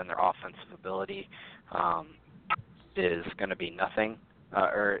off, and then their offensive ability is going to be nothing.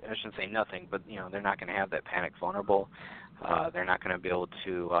 Or I shouldn't say nothing, but they're not going to have that panic vulnerable. They're not going to be able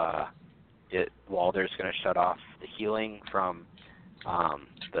to. Walder's going to shut off the healing from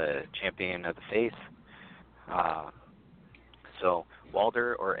the Champion of the Faith. So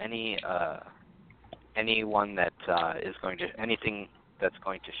Walder or anyone that is going to anything that's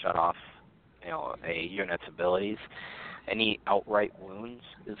going to shut off a unit's abilities. Any outright wounds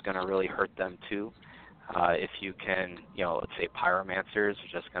is going to really hurt them too. If you can, let's say Pyromancers,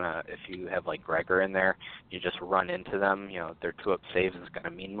 just gonna, if you have like Gregor in there, you just run into them. Their 2-up saves is going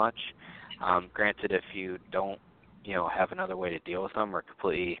to mean much. Granted, if you don't, have another way to deal with them or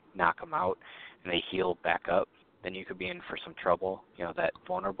completely knock them out and they heal back up, then you could be in for some trouble. That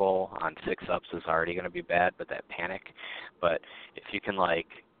vulnerable on 6-ups is already going to be bad, but that panic. But if you can like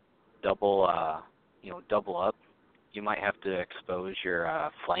double up, you might have to expose your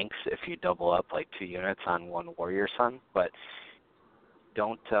flanks if you double up like 2 units on 1 Warrior Son. But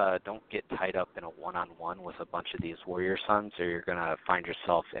don't get tied up in a one-on-one with a bunch of these Warrior Sons, or you're going to find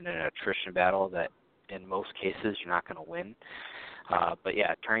yourself in an attrition battle that in most cases you're not going to win. But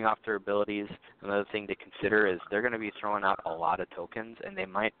yeah, turning off their abilities. Another thing to consider is they're going to be throwing out a lot of tokens, and they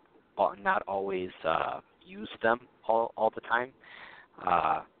might not always use them all the time.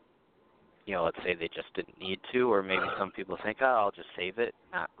 Let's say they just didn't need to, or maybe some people think, I'll just save it,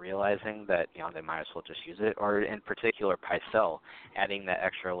 not realizing that, they might as well just use it. Or in particular, Pycelle, adding that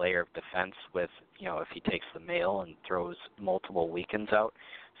extra layer of defense with, if he takes the mail and throws multiple weakens out.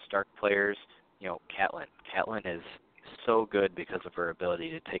 Stark players, Catelyn. Catelyn is so good because of her ability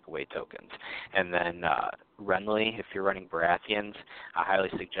to take away tokens. And then Renly, if you're running Baratheons, I highly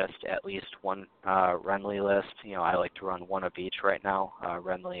suggest at least 1 Renly list. I like to run 1 of each right now,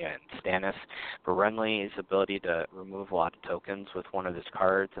 Renly and Stannis. But Renly's ability to remove a lot of tokens with 1 of his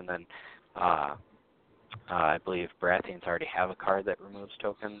cards, and then I believe Baratheons already have a card that removes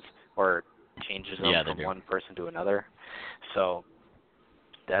tokens or changes them from one person to another. So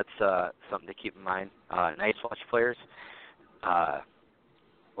that's something to keep in mind. Night's Watch players,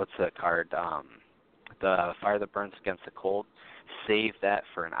 what's the card? The Fire That Burns Against the Cold. Save that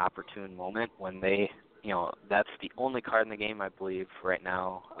for an opportune moment when they, that's the only card in the game, I believe, right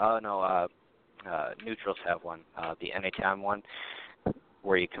now. Neutrals have one, the NHM one,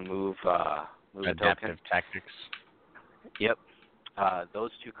 where you can move a token. Adaptive Tactics. Yep.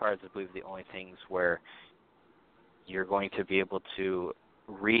 Those 2 cards, I believe, are the only things where you're going to be able to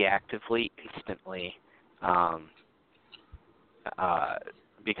reactively, instantly,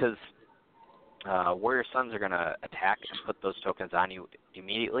 because Warrior Sons are going to attack and put those tokens on you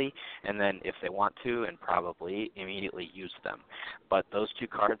immediately, and then if they want to, and probably immediately use them. But those 2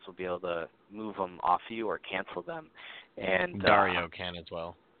 cards will be able to move them off you or cancel them. And Dario can as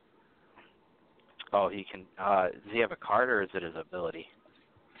well. Oh, he can. Does he have a card, or is it his ability?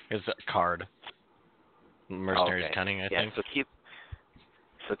 His card. Mercenary's Cunning, I think.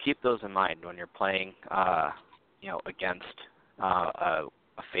 So keep those in mind when you're playing, against a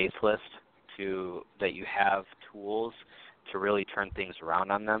faith list, that you have tools to really turn things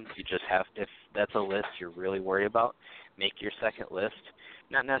around on them. You just have, if that's a list you're really worried about, make your second list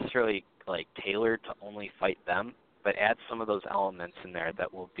not necessarily like tailored to only fight them, but add some of those elements in there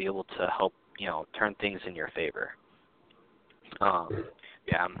that will be able to help, turn things in your favor.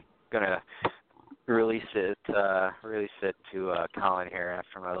 Yeah, I'm gonna release it to Kolin here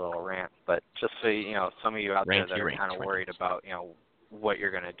after my little rant, but just so some of you out there that are kind of worried about what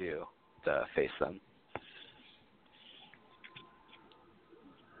you're gonna do to face them.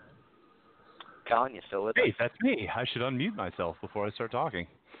 Kolin, you still with us? Hey, that's me. I should unmute myself before I start talking.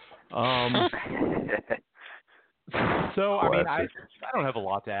 So, I mean, I don't have a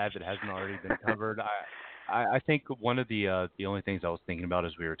lot to add that hasn't already been covered. I think one of the only things I was thinking about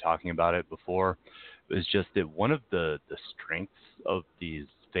as we were talking about it before is just that one of the strengths of these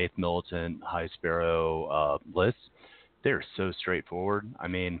Faith Militant, High Sparrow lists, they're so straightforward. I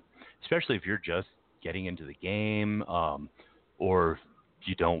mean, especially if you're just getting into the game, or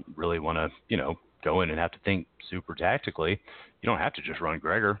you don't really want to, go in and have to think super tactically. You don't have to just run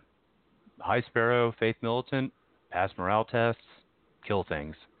Gregor. High Sparrow, Faith Militant, pass morale tests, kill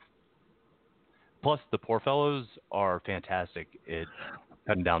things. Plus, the poor fellows are fantastic at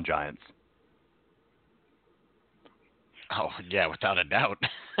cutting down giants. Oh, yeah, without a doubt.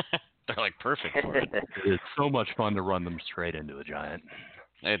 They're like perfect for it. It's so much fun to run them straight into a giant.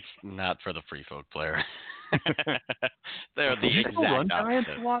 It's not for the free folk player. They're the exact run giants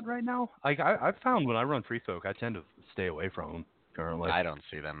opposite. a lot right now. Like I've found when I run free folk, I tend to stay away from them currently. I don't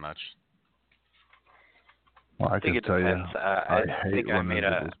see them much. Well, I think can it tell depends. you, I hate think I running made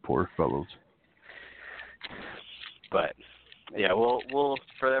into a. those poor fellows. But yeah, we'll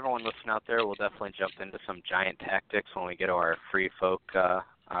for everyone listening out there, we'll definitely jump into some giant tactics when we get to our free folk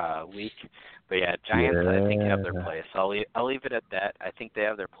week. But yeah, giants I think have their place. I'll leave it at that. I think they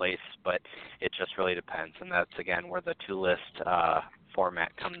have their place, but it just really depends, and that's again where the two list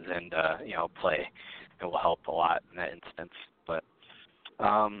format comes into play. It will help a lot in that instance. But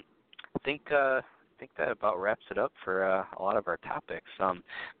I think that about wraps it up for a lot of our topics.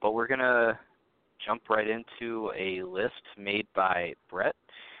 But we're gonna jump right into a list made by Brett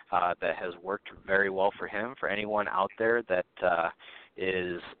that has worked very well for him. For anyone out there that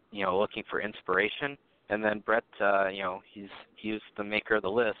is looking for inspiration, and then Brett, he's the maker of the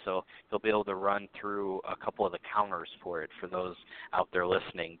list, so he'll be able to run through a couple of the counters for it for those out there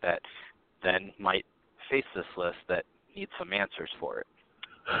listening that then might face this list that need some answers for it.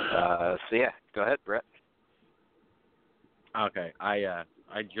 So yeah, go ahead, Brett. Okay, I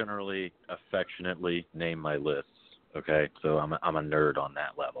generally affectionately name my lists. Okay, so I'm a nerd on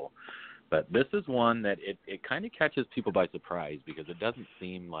that level, but this is one that it kind of catches people by surprise because it doesn't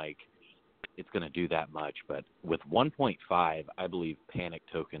seem like it's going to do that much. But with 1.5, I believe panic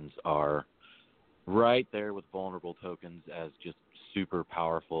tokens are right there with vulnerable tokens as just super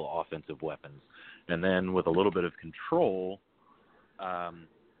powerful offensive weapons. And then with a little bit of control,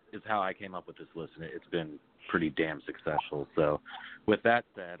 is how I came up with this list, and it's been pretty damn successful. So with that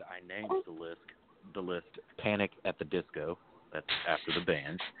said, I named the list Panic at the Disco. That's after the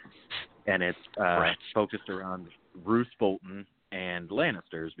band. And it's focused around Roose Bolton and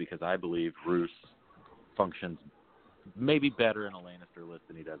Lannisters because I believe Roose functions maybe better in a Lannister list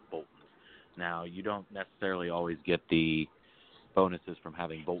than he does Bolton. Now, you don't necessarily always get the bonuses from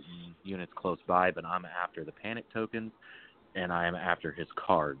having Bolton units close by, but I'm after the Panic tokens, and I am after his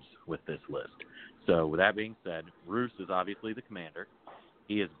cards with this list. So with that being said, Roose is obviously the commander.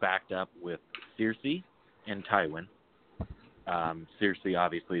 He is backed up with Cersei and Tywin. Cersei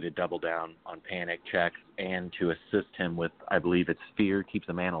obviously to double down on panic checks and to assist him with, I believe it's fear keeps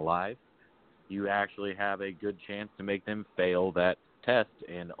a man alive. You actually have a good chance to make them fail that test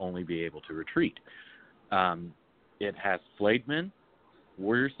and only be able to retreat. It has flayed men,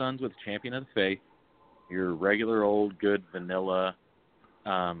 warrior sons with champion of the faith, your regular old good vanilla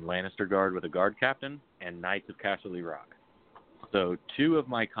Lannister guard with a guard captain, and Knights of Casterly Rock. So 2 of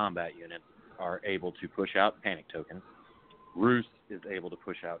my combat units are able to push out panic tokens. Roose is able to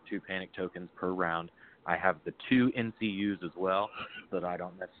push out 2 panic tokens per round. I have the 2 NCUs as well, so that I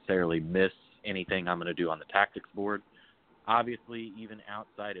don't necessarily miss anything I'm going to do on the tactics board. Obviously, even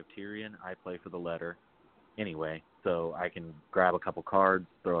outside of Tyrion, I play for the letter anyway, so I can grab a couple cards,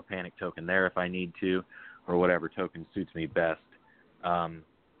 throw a panic token there if I need to, or whatever token suits me best.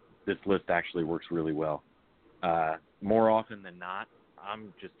 This list actually works really well. More often than not,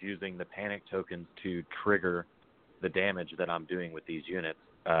 I'm just using the panic tokens to trigger the damage that I'm doing with these units.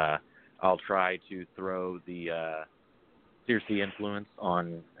 I'll try to throw the Cersei influence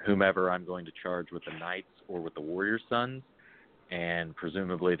on whomever I'm going to charge with the Knights or with the Warrior Sons, and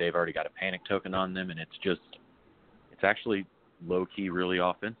presumably they've already got a panic token on them, and it's it's actually low-key really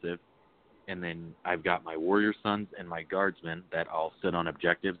offensive. And then I've got my warrior sons and my guardsmen that I'll sit on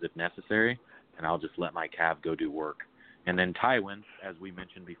objectives if necessary, and I'll just let my cav go do work. And then Tywin, as we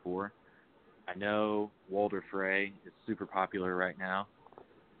mentioned before, I know Walder Frey is super popular right now,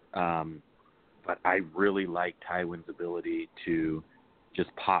 but I really like Tywin's ability to just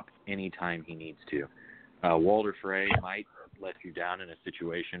pop anytime he needs to. Walder Frey might let you down in a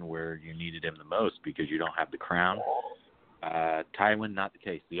situation where you needed him the most because you don't have the crown. Tywin, not the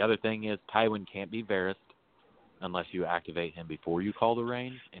case. The other thing is Tywin can't be Varys unless you activate him before you call the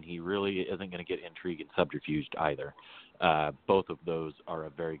range, and he really isn't going to get intrigue and subterfuged either. Both of those are a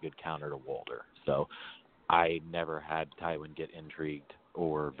very good counter to Walder. So I never had Tywin get intrigued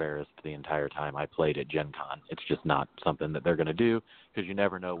or Varys the entire time I played at Gen Con. It's just not something that they're going to do because you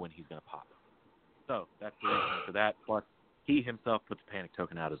never know when he's going to pop. So that's the reason for that. Plus, he himself puts a panic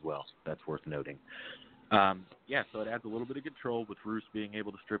token out as well. That's worth noting. So it adds a little bit of control with Roose being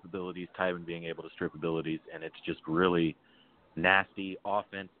able to strip abilities, Tywin being able to strip abilities, and it's just really nasty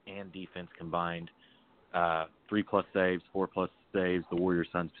offense and defense combined. 3+ saves, 4+ saves, the Warrior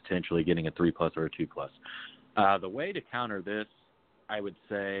Sons potentially getting a 3+ or a 2+. The way to counter this, I would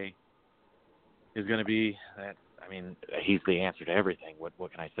say, is going to be that, he's the answer to everything.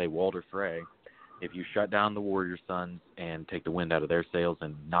 What can I say? Walder Frey. If you shut down the Warrior Sons and take the wind out of their sails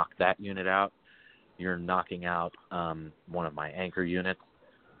and knock that unit out, you're knocking out one of my anchor units.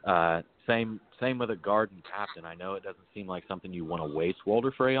 Same with a guard and captain. I know it doesn't seem like something you want to waste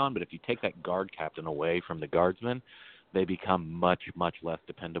Walder Frey on, but if you take that guard captain away from the guardsmen, they become much, much less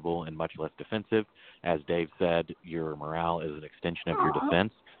dependable and much less defensive. As Dave said, your morale is an extension of your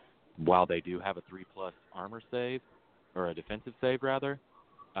defense. While they do have a 3+ armor save, or a defensive save rather,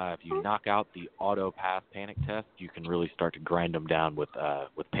 if you knock out the auto pass panic test, you can really start to grind them down with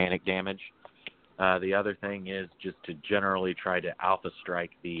panic damage. The other thing is just to generally try to alpha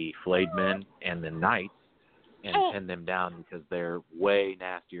strike the flayed men and the knights and pin them down because they're way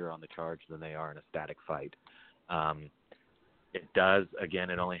nastier on the charge than they are in a static fight. It does, again,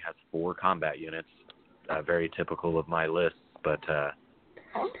 it only has 4 combat units, very typical of my lists, but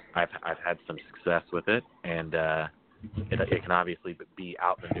I've had some success with it, and it can obviously be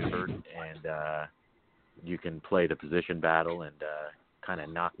outmaneuvered, and you can play the position battle and kind of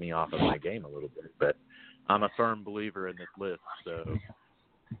knock me off of my game a little bit. But I'm a firm believer in this list, so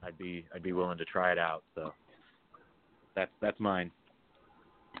I'd be willing to try it out. So that's mine.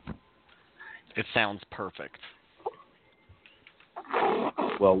 It sounds perfect.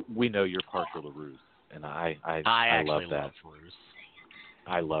 Well, we know you're partial to Roose, and I actually love that. love Roose.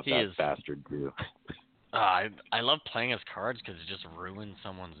 I love that bastard too. I love playing his cards because it just ruins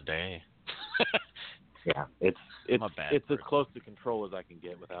someone's day. Yeah, it's as person. close to control as I can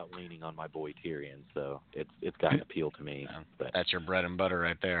get without leaning on my boy Tyrion. So it's got an appeal to me. Yeah, but that's your bread and butter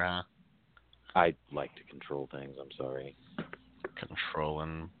right there, huh? I like to control things. I'm sorry.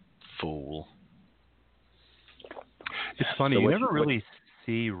 Controlling fool. It's funny. So you never really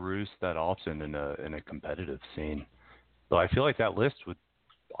see Roose that often in a competitive scene. So I feel like that list would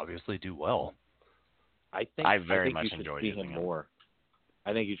obviously do well. I very much you should enjoy see using him him more.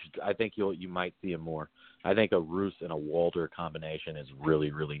 I think you might see him more. I think a Roose and a Walder combination is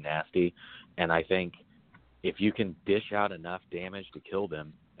really, really nasty, and I think if you can dish out enough damage to kill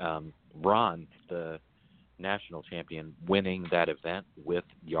them, Ron, the national champion, winning that event with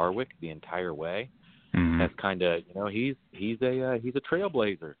Yarwick the entire way, that's kind of, he's a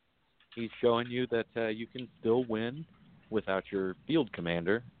trailblazer. He's showing you that you can still win without your field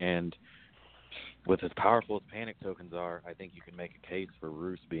commander, and with as powerful as panic tokens are, I think you can make a case for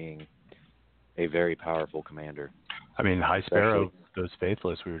Roose being a very powerful commander. I mean, High Sparrow, those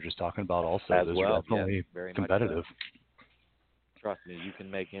Faithless we were just talking about also, those are definitely competitive. So. Trust me, you can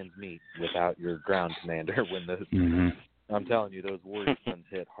make ends meet without your ground commander when those I'm telling you, those Warrior Sons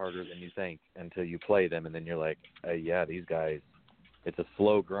hit harder than you think until you play them, and then you're like, yeah, these guys, it's a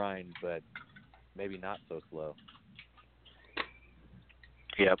slow grind, but maybe not so slow.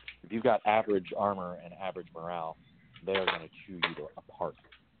 Yep. If you've got average armor and average morale, they are going to chew you apart.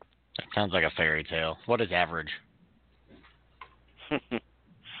 That sounds like a fairy tale. What is average?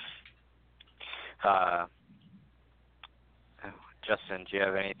 Justin, do you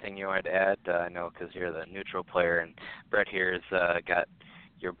have anything you wanted to add? I know because you're the neutral player, and Brett here has got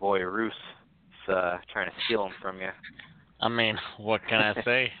your boy Roose trying to steal him from you. I mean, what can I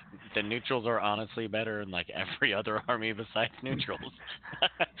say? The neutrals are honestly better than like every other army besides neutrals.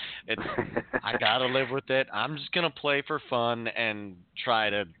 I gotta live with it. I'm just gonna play for fun and try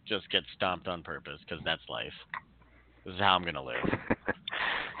to just get stomped on purpose because that's life. This is how I'm gonna live.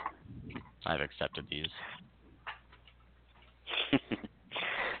 I've accepted these.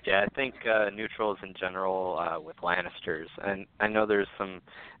 Yeah, I think neutrals in general with Lannisters, and I know there's some.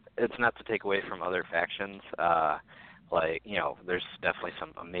 It's not to take away from other factions. Like there's definitely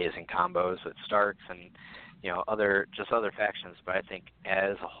some amazing combos with Starks and other factions. But I think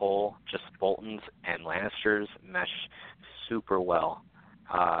as a whole, just Boltons and Lannisters mesh super well.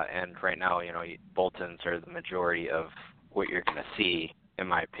 And right now, Boltons are the majority of what you're going to see, in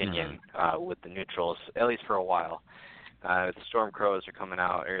my opinion, with the neutrals, at least for a while. The Storm Crows are coming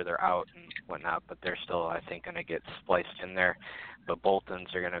out, or they're out and whatnot, but they're still, I think, going to get spliced in there. But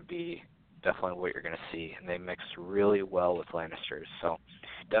Boltons are going to be definitely what you're going to see, and they mix really well with Lannisters. So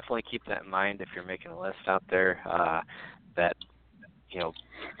definitely keep that in mind if you're making a list out there. That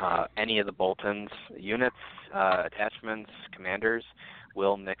any of the Boltons units, attachments, commanders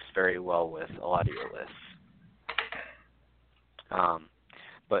will mix very well with a lot of your lists.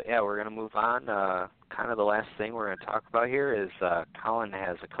 But yeah, we're going to move on. Kind of the last thing we're going to talk about here is Kolin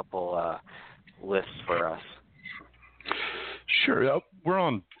has a couple lists for us. Sure. We're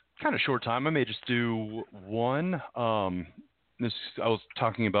on kind of short time. I may just do one. I was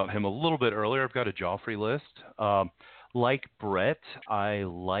talking about him a little bit earlier. I've got a Joffrey list. Like Brett, I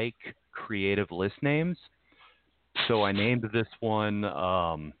like creative list names. So I named this one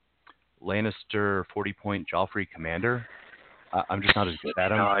Lannister 40-point Joffrey Commander. I'm just not as good at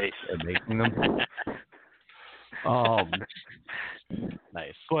them at making them.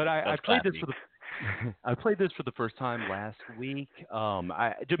 Nice. But I played this I played this for the first time last week.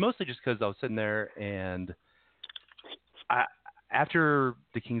 I did mostly just because I was sitting there and after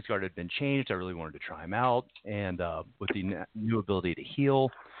the Kingsguard had been changed, I really wanted to try them out. And with the new ability to heal,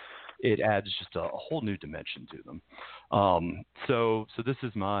 it adds just a whole new dimension to them. So this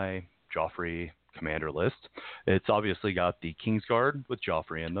is my Joffrey commander list. It's obviously got the Kingsguard with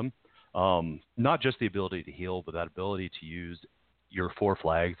Joffrey in them. Not just the ability to heal, but that ability to use your 4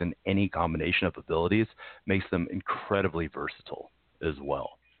 flags in any combination of abilities makes them incredibly versatile as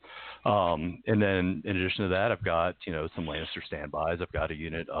well. And then in addition to that, I've got, some Lannister standbys. I've got a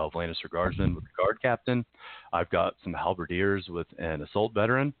unit of Lannister guardsmen with the guard captain. I've got some halberdiers with an assault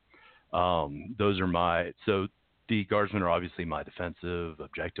veteran. So the guardsmen are obviously my defensive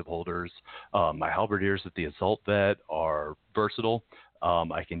objective holders. My halberdiers with the assault vet are versatile.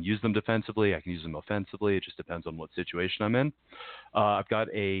 I can use them defensively. I can use them offensively. It just depends on what situation I'm in. I've got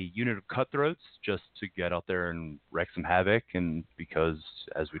a unit of cutthroats just to get out there and wreak some havoc. And because,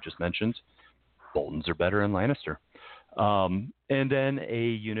 as we just mentioned, Boltons are better in Lannister. And then a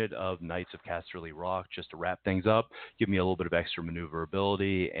unit of Knights of Casterly Rock just to wrap things up, give me a little bit of extra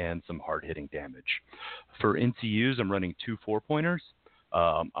maneuverability and some hard-hitting damage. For NCUs, I'm running 2 4-pointers.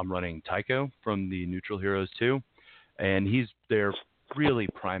 I'm running Tycho from the Neutral Heroes 2, and he's there really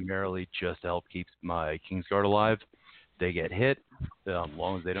primarily just to help keep my Kingsguard alive. They get hit, as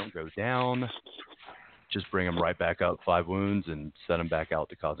long as they don't go down, just bring them right back up 5 wounds and send them back out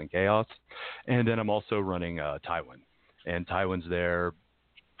to causing chaos. And then I'm also running Tywin. And Tywin's there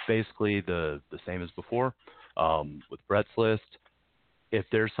basically the same as before with Brett's list. If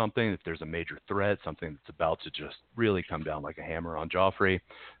there's a major threat, something that's about to just really come down like a hammer on Joffrey,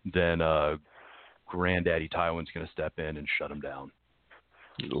 then Granddaddy Tywin's going to step in and shut him down.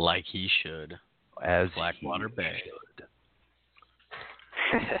 Like he should. As Blackwater Bay. Should.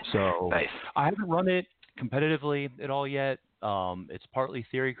 So nice. I haven't run it competitively at all yet. It's partly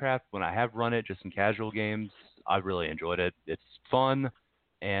theorycraft. When I have run it just in casual games, I've really enjoyed it. It's fun,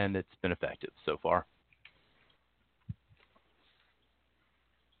 and it's been effective so far.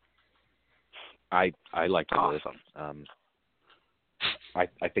 I like the awesome. list.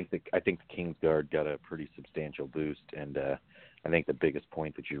 I think the Kingsguard got a pretty substantial boost, and I think the biggest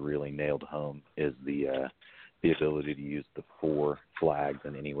point that you really nailed home is the ability to use the 4 flags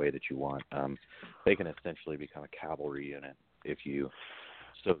in any way that you want. They can essentially become a cavalry unit if you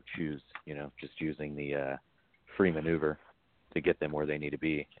so choose, just using the free maneuver to get them where they need to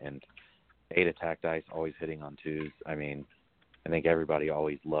be. And 8 attack dice, always hitting on 2s. I mean, I think everybody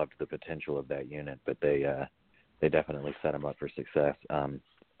always loved the potential of that unit, but they definitely set him up for success.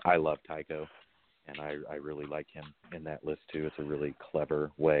 I love Tycho, and I really like him in that list too. It's a really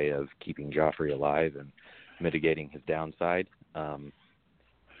clever way of keeping Joffrey alive and mitigating his downside.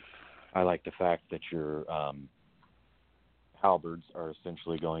 I like the fact that your halberds are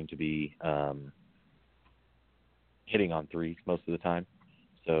essentially going to be hitting on 3s most of the time,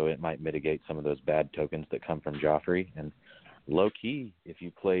 so it might mitigate some of those bad tokens that come from Joffrey. And low-key, if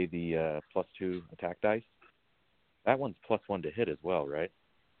you play the +2 attack dice, that one's +1 to hit as well, right?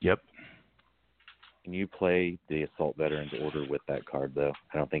 Yep. Can you play the Assault Veterans Order with that card, though?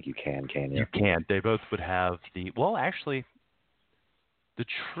 I don't think you can you? You can't. They both would have well, actually, The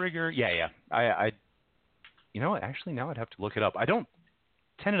trigger, yeah. I actually now I'd have to look it up. I don't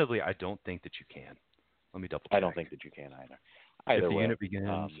think that you can. Let me double check. I don't think that you can either. If Either the way. unit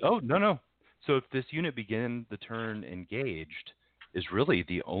begins, no. So if this unit begins the turn engaged, is really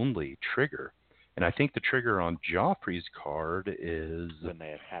the only trigger, and I think the trigger on Joffrey's card is when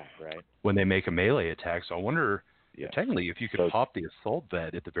they attack, right? When they make a melee attack. So I wonder, technically, if you could So, pop the assault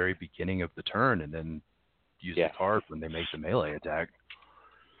vet at the very beginning of the turn and then use the card when they make the melee attack.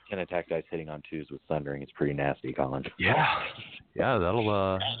 10 attack dice hitting on 2s with thundering is pretty nasty, Colin. Yeah,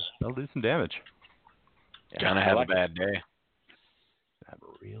 that'll do some damage. Gonna have a bad day. Have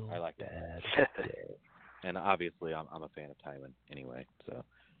a real bad day. And obviously, I'm a fan of Tywin anyway. So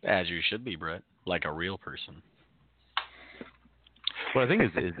as you should be, Brett, like a real person. What I think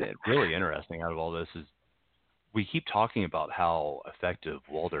is really interesting out of all this is we keep talking about how effective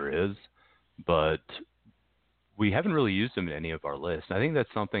Walder is, but we haven't really used him in any of our lists. I think that's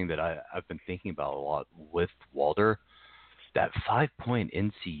something that I've been thinking about a lot with Walder. That 5-point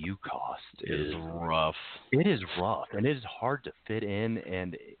NCU cost is rough. It is rough, and it is hard to fit in,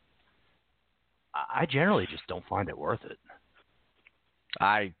 and I generally just don't find it worth it.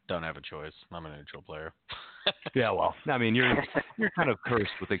 I don't have a choice. I'm a neutral player. Yeah, well, I mean, you're kind of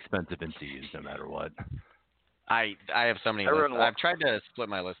cursed with expensive NCUs no matter what. I have so many lists. I've tried to split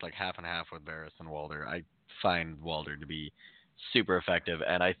my list like half and half with Varys and Walder. I find Walder to be super effective,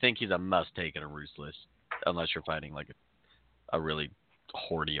 and I think he's a must-take in a Roose list, unless you're fighting like a really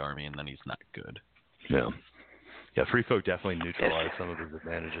hoardy army, and then he's not good. Yeah. Yeah, Free Folk definitely neutralize some of his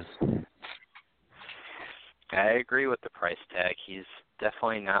advantages. I agree with the price tag. He's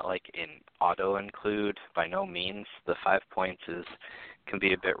definitely not like an auto include by no means. The 5 points can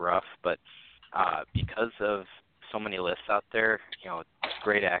be a bit rough, but because of so many lists out there,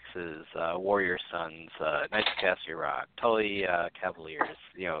 Great Axes, Warrior Sons, Knights of Cassidy Rock, Tully Cavaliers,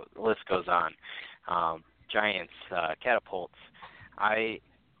 the list goes on. Giants, Catapults. I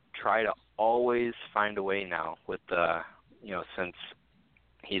try to always find a way now with since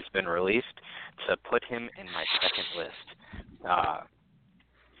he's been released, to put him in my second list.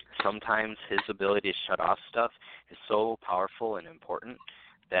 Sometimes his ability to shut off stuff is so powerful and important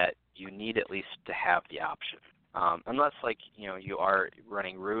that you need at least to have the option. Unless, you are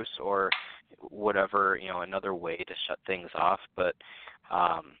running Roose or whatever, another way to shut things off. But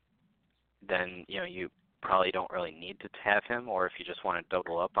then, you probably don't really need to have him. Or if you just want to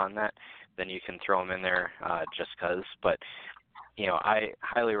double up on that, then you can throw him in there just because. But I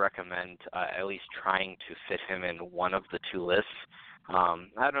highly recommend at least trying to fit him in one of the two lists. I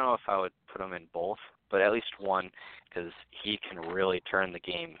don't know if I would put him in both, but at least one, because he can really turn the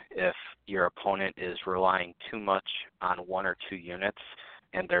game if your opponent is relying too much on one or two units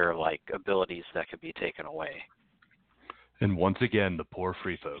and their abilities that could be taken away. And once again, the poor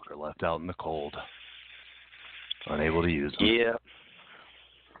Free Folk are left out in the cold, unable to use them. Yeah.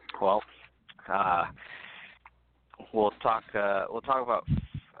 Well, we'll talk about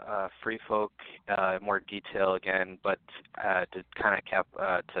Free Folk in more detail again, but to kind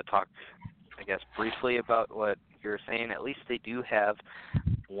of to talk, I guess, briefly about what you're saying, at least they do have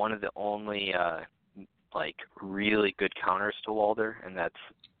one of the only really good counters to Walder, and that's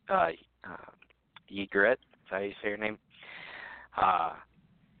Ygritte. Is that how you say her name?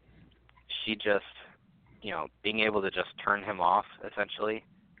 She just, being able to just turn him off, essentially.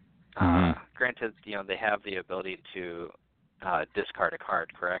 Granted, they have the ability to discard a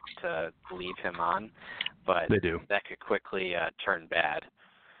card, correct, to leave him on, but they do. That could quickly turn bad.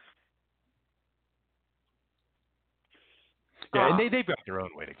 Yeah, and they've got their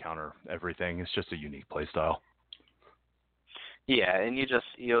own way to counter everything. It's just a unique play style. Yeah, and you just,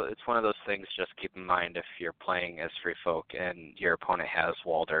 it's one of those things, just keep in mind if you're playing as Free Folk and your opponent has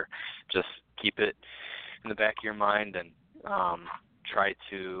Walder, just keep it in the back of your mind and try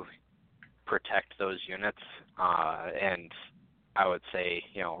to protect those units. And I would say,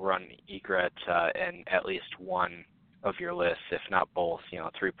 run Ygritte in at least one of your lists, if not both.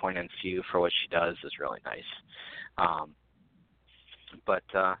 3-point NCU for what she does is really nice. But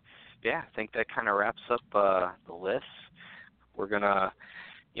I think that kind of wraps up the list. We're going to,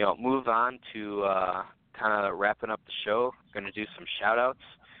 move on to kind of wrapping up the show. We're going to do some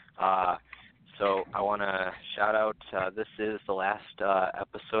shout-outs. So I want to shout out, this is the last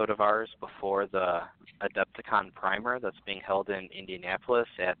episode of ours before the Adepticon Primer that's being held in Indianapolis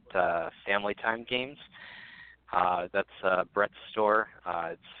at Family Time Games. That's Brett's store.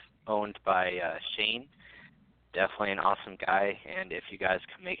 It's owned by Shane. Definitely an awesome guy, and if you guys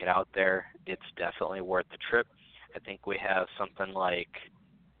can make it out there, it's definitely worth the trip. I think we have something like,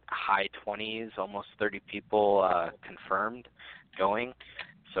 high 20s, almost 30 people confirmed going.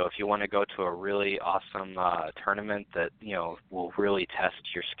 So if you want to go to a really awesome tournament that, will really test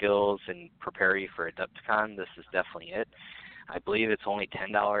your skills and prepare you for Adepticon, this is definitely it. I believe it's only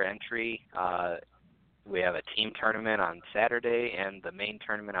 $10 entry. We have a team tournament on Saturday and the main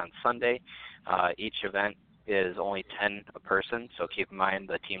tournament on Sunday. Each event is only 10 a person, so keep in mind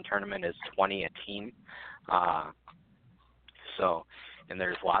the team tournament is 20 a team. And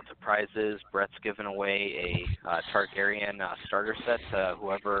there's lots of prizes. Brett's giving away a Targaryen starter set to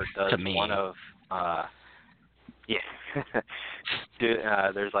whoever does one of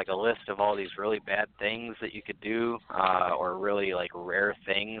there's like a list of all these really bad things that you could do, or really like rare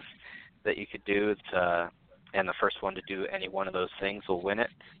things that you could do and the first one to do any one of those things will win it.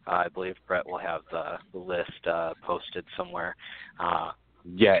 I believe Brett will have the list posted somewhere.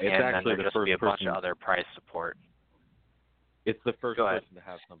 It's and actually then the first be a person. bunch of other prize support. It's the first Go ahead. person to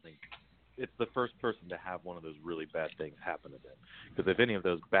have something. It's the first person to have one of those really bad things happen to them. Because if any of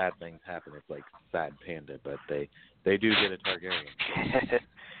those bad things happen, it's like Sad Panda, but they do get a Targaryen.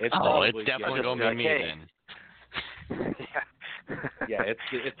 It's definitely going to be me then. Yeah, it's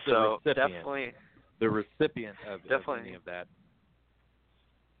the so recipient. Definitely. The recipient of any of that.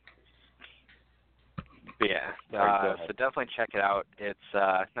 Yeah. So definitely check it out. It's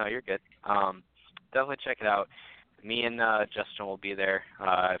no, you're good. Definitely check it out. Me and Justin will be there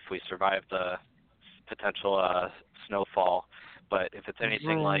if we survive the potential snowfall. But if it's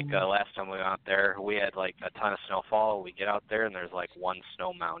anything like last time we went out there, we had like a ton of snowfall. We get out there and there's like one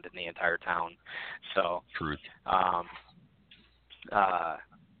snow mound in the entire town. So Truth.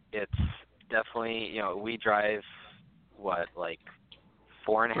 It's definitely, we drive, like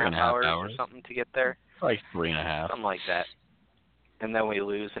 4.5 hours or something to get there? Like 3.5. Something like that. And then we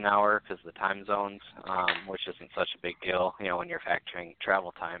lose an hour because of the time zones, which isn't such a big deal, when you're factoring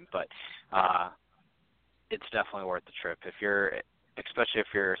travel time. But it's definitely worth the trip. Especially if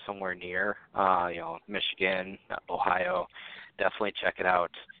you're somewhere near, Michigan, Ohio, definitely check it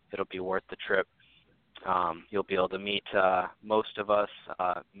out. It'll be worth the trip. You'll be able to meet most of us.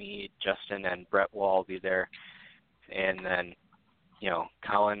 Me, Justin, and Brett will all be there. And then,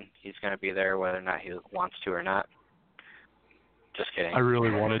 Kolin, he's going to be there whether or not he wants to or not. Just kidding. I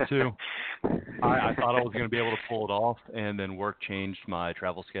really wanted to. I thought I was going to be able to pull it off, and then work changed my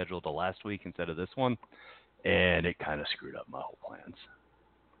travel schedule to last week instead of this one, and it kind of screwed up my whole plans.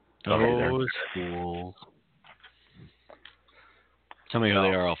 Oh, schools. Tell me who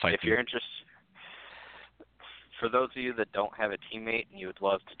they are, I'll fight If you're interested, for those of you that don't have a teammate and you would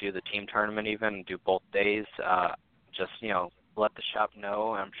love to do the team tournament even and do both days, just, let the shop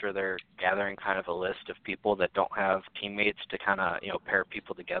know. I'm sure they're gathering kind of a list of people that don't have teammates to kind of, pair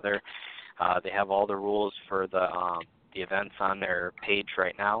people together. They have all the rules for the events on their page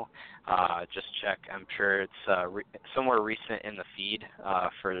right now. Just check. I'm sure it's somewhere recent in the feed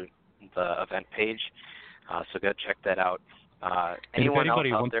for the event page. So go check that out. Anyone else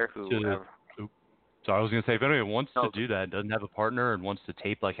out there who... So I was going to say, if anyone wants to do that, doesn't have a partner, and wants to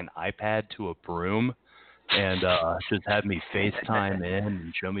tape like an iPad to a broom and just have me FaceTime in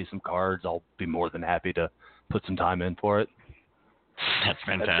and show me some cards, I'll be more than happy to put some time in for it. That's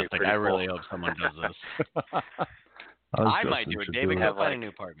fantastic. I really hope someone does this. I might do it. David, go find a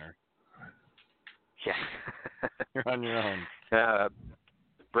new partner. Yeah. You're on your own.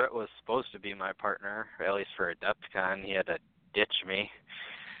 Brett was supposed to be my partner, at least for Adepticon. He had to ditch me.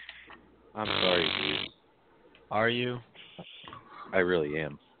 I'm sorry, dude. Are you? I really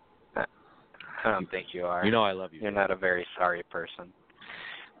am. I don't think you are. I love you. You're not a very sorry person.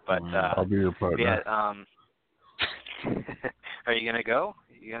 But I'll be your partner. Yeah. Are you gonna go?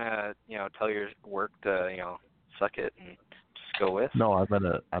 You gonna tell your work to suck it and just go with? No, I'm at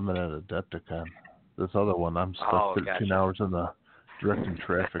an Adepticon. This other one, I'm stuck 13 hours in the directing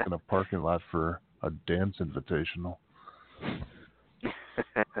traffic in a parking lot for a dance invitational.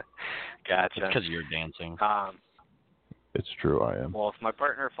 Gotcha. Because you're dancing. It's true, I am. Well, if my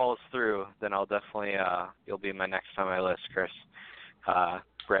partner falls through, then I'll definitely you'll be my next on my list, Chris.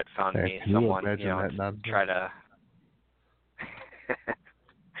 Brett found me someone, try to.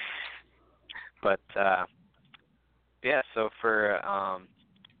 But yeah, so for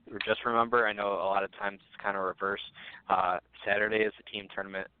just remember, I know a lot of times it's kind of reverse. Saturday is the team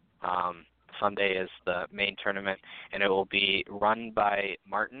tournament. Sunday is the main tournament, and it will be run by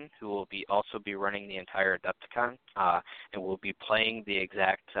Martin, who will also be running the entire Adepticon, and we'll be playing the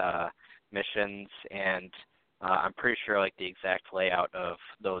exact missions, and I'm pretty sure like the exact layout of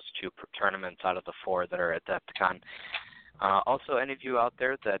those two tournaments out of the 4 that are at Adepticon. Also, any of you out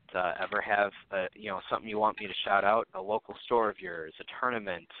there that ever have something you want me to shout out, a local store of yours, a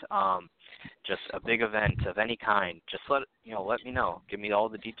tournament, just a big event of any kind, just let me know. Give me all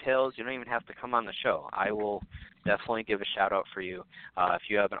the details. You don't even have to come on the show. I will definitely give a shout out for you. If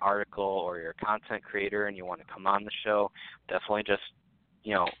you have an article or you're a content creator and you want to come on the show, definitely just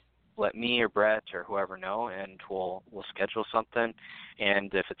let me or Brett or whoever know, and we'll schedule something.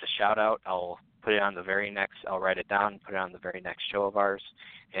 And if it's a shout out, I'll put it on the very next. I'll write it down and put it on the very next show of ours.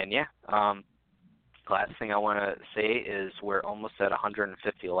 And yeah, last thing I want to say is we're almost at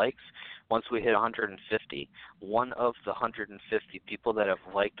 150 likes. Once we hit 150, one of the 150 people that have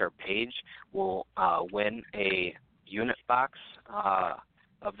liked our page will win a unit box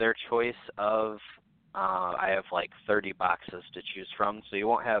of their choice of. I have like 30 boxes to choose from, so you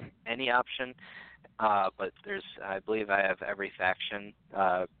won't have any option. But I believe I have every faction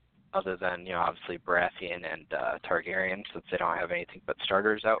other than obviously Baratheon and Targaryen, since they don't have anything but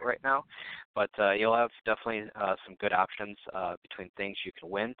starters out right now. But you'll have definitely some good options between things you can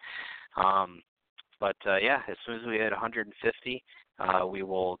win. But as soon as we hit 150, we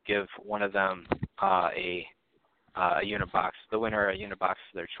will give one of them a unit box, the winner a unit box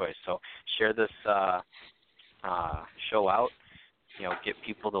of their choice. So share this show out, get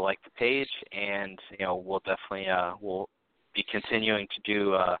people to like the page, and we'll definitely we'll be continuing to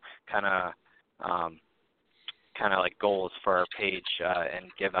do kind of like goals for our page and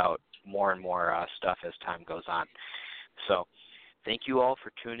give out more and more stuff as time goes on. So thank you all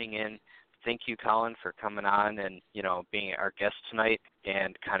for tuning in. Thank you, Kolin, for coming on and being our guest tonight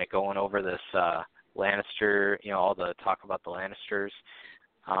and kind of going over this Lannister, all the talk about the Lannisters.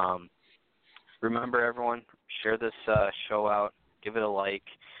 Remember, everyone, share this show out, give it a like.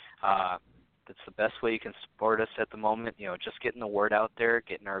 That's the best way you can support us at the moment. Just getting the word out there,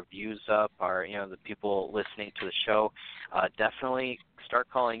 getting our views up, the people listening to the show. Definitely start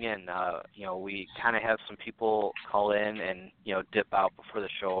calling in. We kind of have some people call in and dip out before the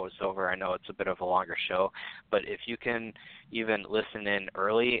show is over. I know it's a bit of a longer show, but if you can even listen in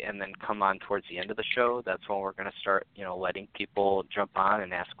early and then come on towards the end of the show, that's when we're going to start letting people jump on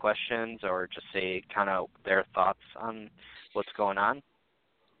and ask questions or just say kind of their thoughts on what's going on.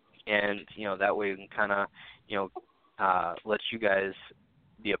 And that way we can kind of let you guys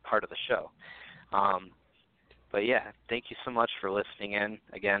be a part of the show. But yeah, thank you so much for listening in.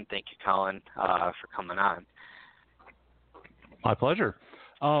 Again, thank you, Kolin, for coming on. My pleasure.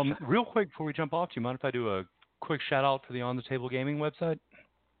 Real quick before we jump off, do you mind if I do a quick shout out to the On the Table Gaming website?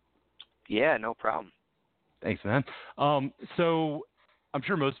 Yeah, no problem. Thanks, man. So I'm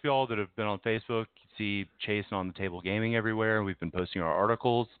sure most of y'all that have been on Facebook see Chase On the Table Gaming everywhere. We've been posting our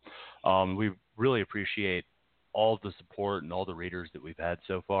articles. We really appreciate all the support and all the readers that we've had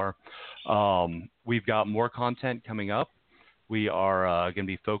so far. We've got more content coming up. We are going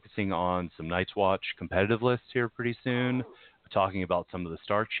to be focusing on some Night's Watch competitive lists here pretty soon, talking about some of the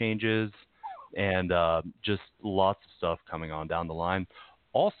start changes, and just lots of stuff coming on down the line.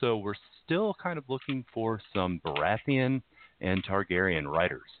 Also, we're still kind of looking for some Baratheon and Targaryen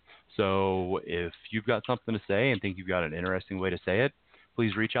writers. So if you've got something to say and think you've got an interesting way to say it,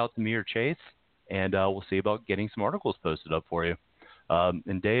 please reach out to me or Chase, and we'll see about getting some articles posted up for you.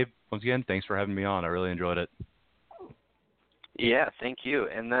 And Dave, once again, thanks for having me on. I really enjoyed it. Yeah, thank you.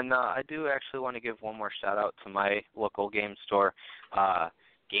 And then I do actually want to give one more shout out to my local game store,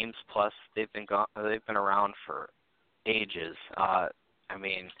 Games Plus. They've been around for ages. I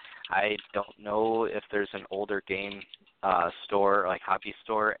don't know if there's an older game store, like hobby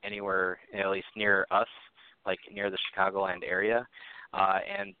store, anywhere at least near us, like near the Chicagoland area.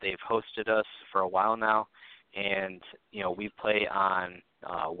 And they've hosted us for a while now. And, we play on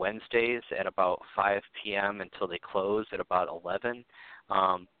Wednesdays at about 5 p.m. until they close at about 11.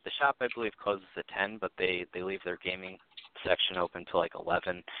 The shop, I believe, closes at 10, but they leave their gaming section open till like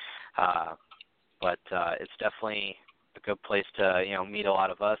 11. But it's definitely a good place to, meet a lot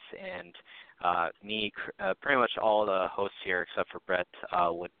of us. And pretty much all the hosts here except for Brett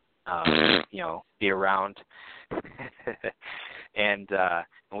would, be around. And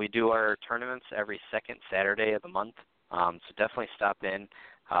we do our tournaments every second Saturday of the month, so definitely stop in.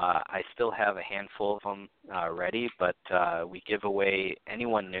 I still have a handful of them ready, but we give away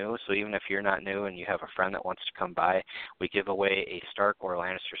anyone new, so even if you're not new and you have a friend that wants to come by, we give away a Stark or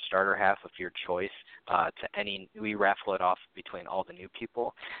Lannister starter half of your choice we raffle it off between all the new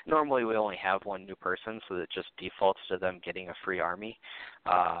people. Normally we only have one new person, so that just defaults to them getting a free army.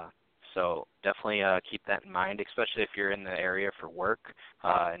 So definitely keep that in mind, especially if you're in the area for work.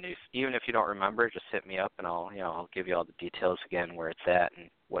 And even if you don't remember, just hit me up and I'll give you all the details again, where it's at and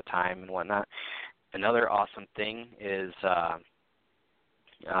what time and whatnot. Another awesome thing is the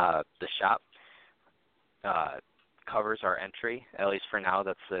shop covers our entry. At least for now,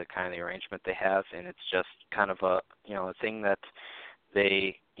 that's the kind of the arrangement they have, and it's just kind of a a thing that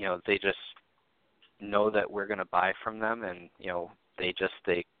they they just know that we're going to buy from them, and they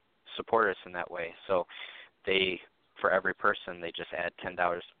support us in that way. So for every person, they just add $10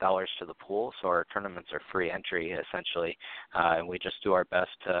 to the pool, so our tournaments are free entry essentially, and we just do our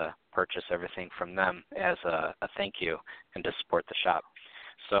best to purchase everything from them as a thank you and to support the shop.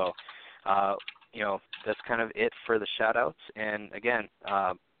 So that's kind of it for the shout outs. And again,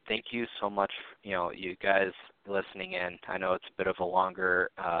 thank you so much, you guys listening in. I know it's a bit of a longer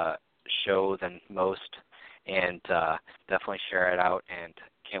show than most, and definitely share it out, and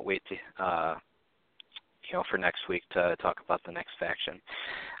can't wait to for next week to talk about the next faction.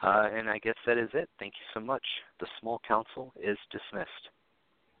 And I guess that is it. Thank you so much. The Small Council is dismissed.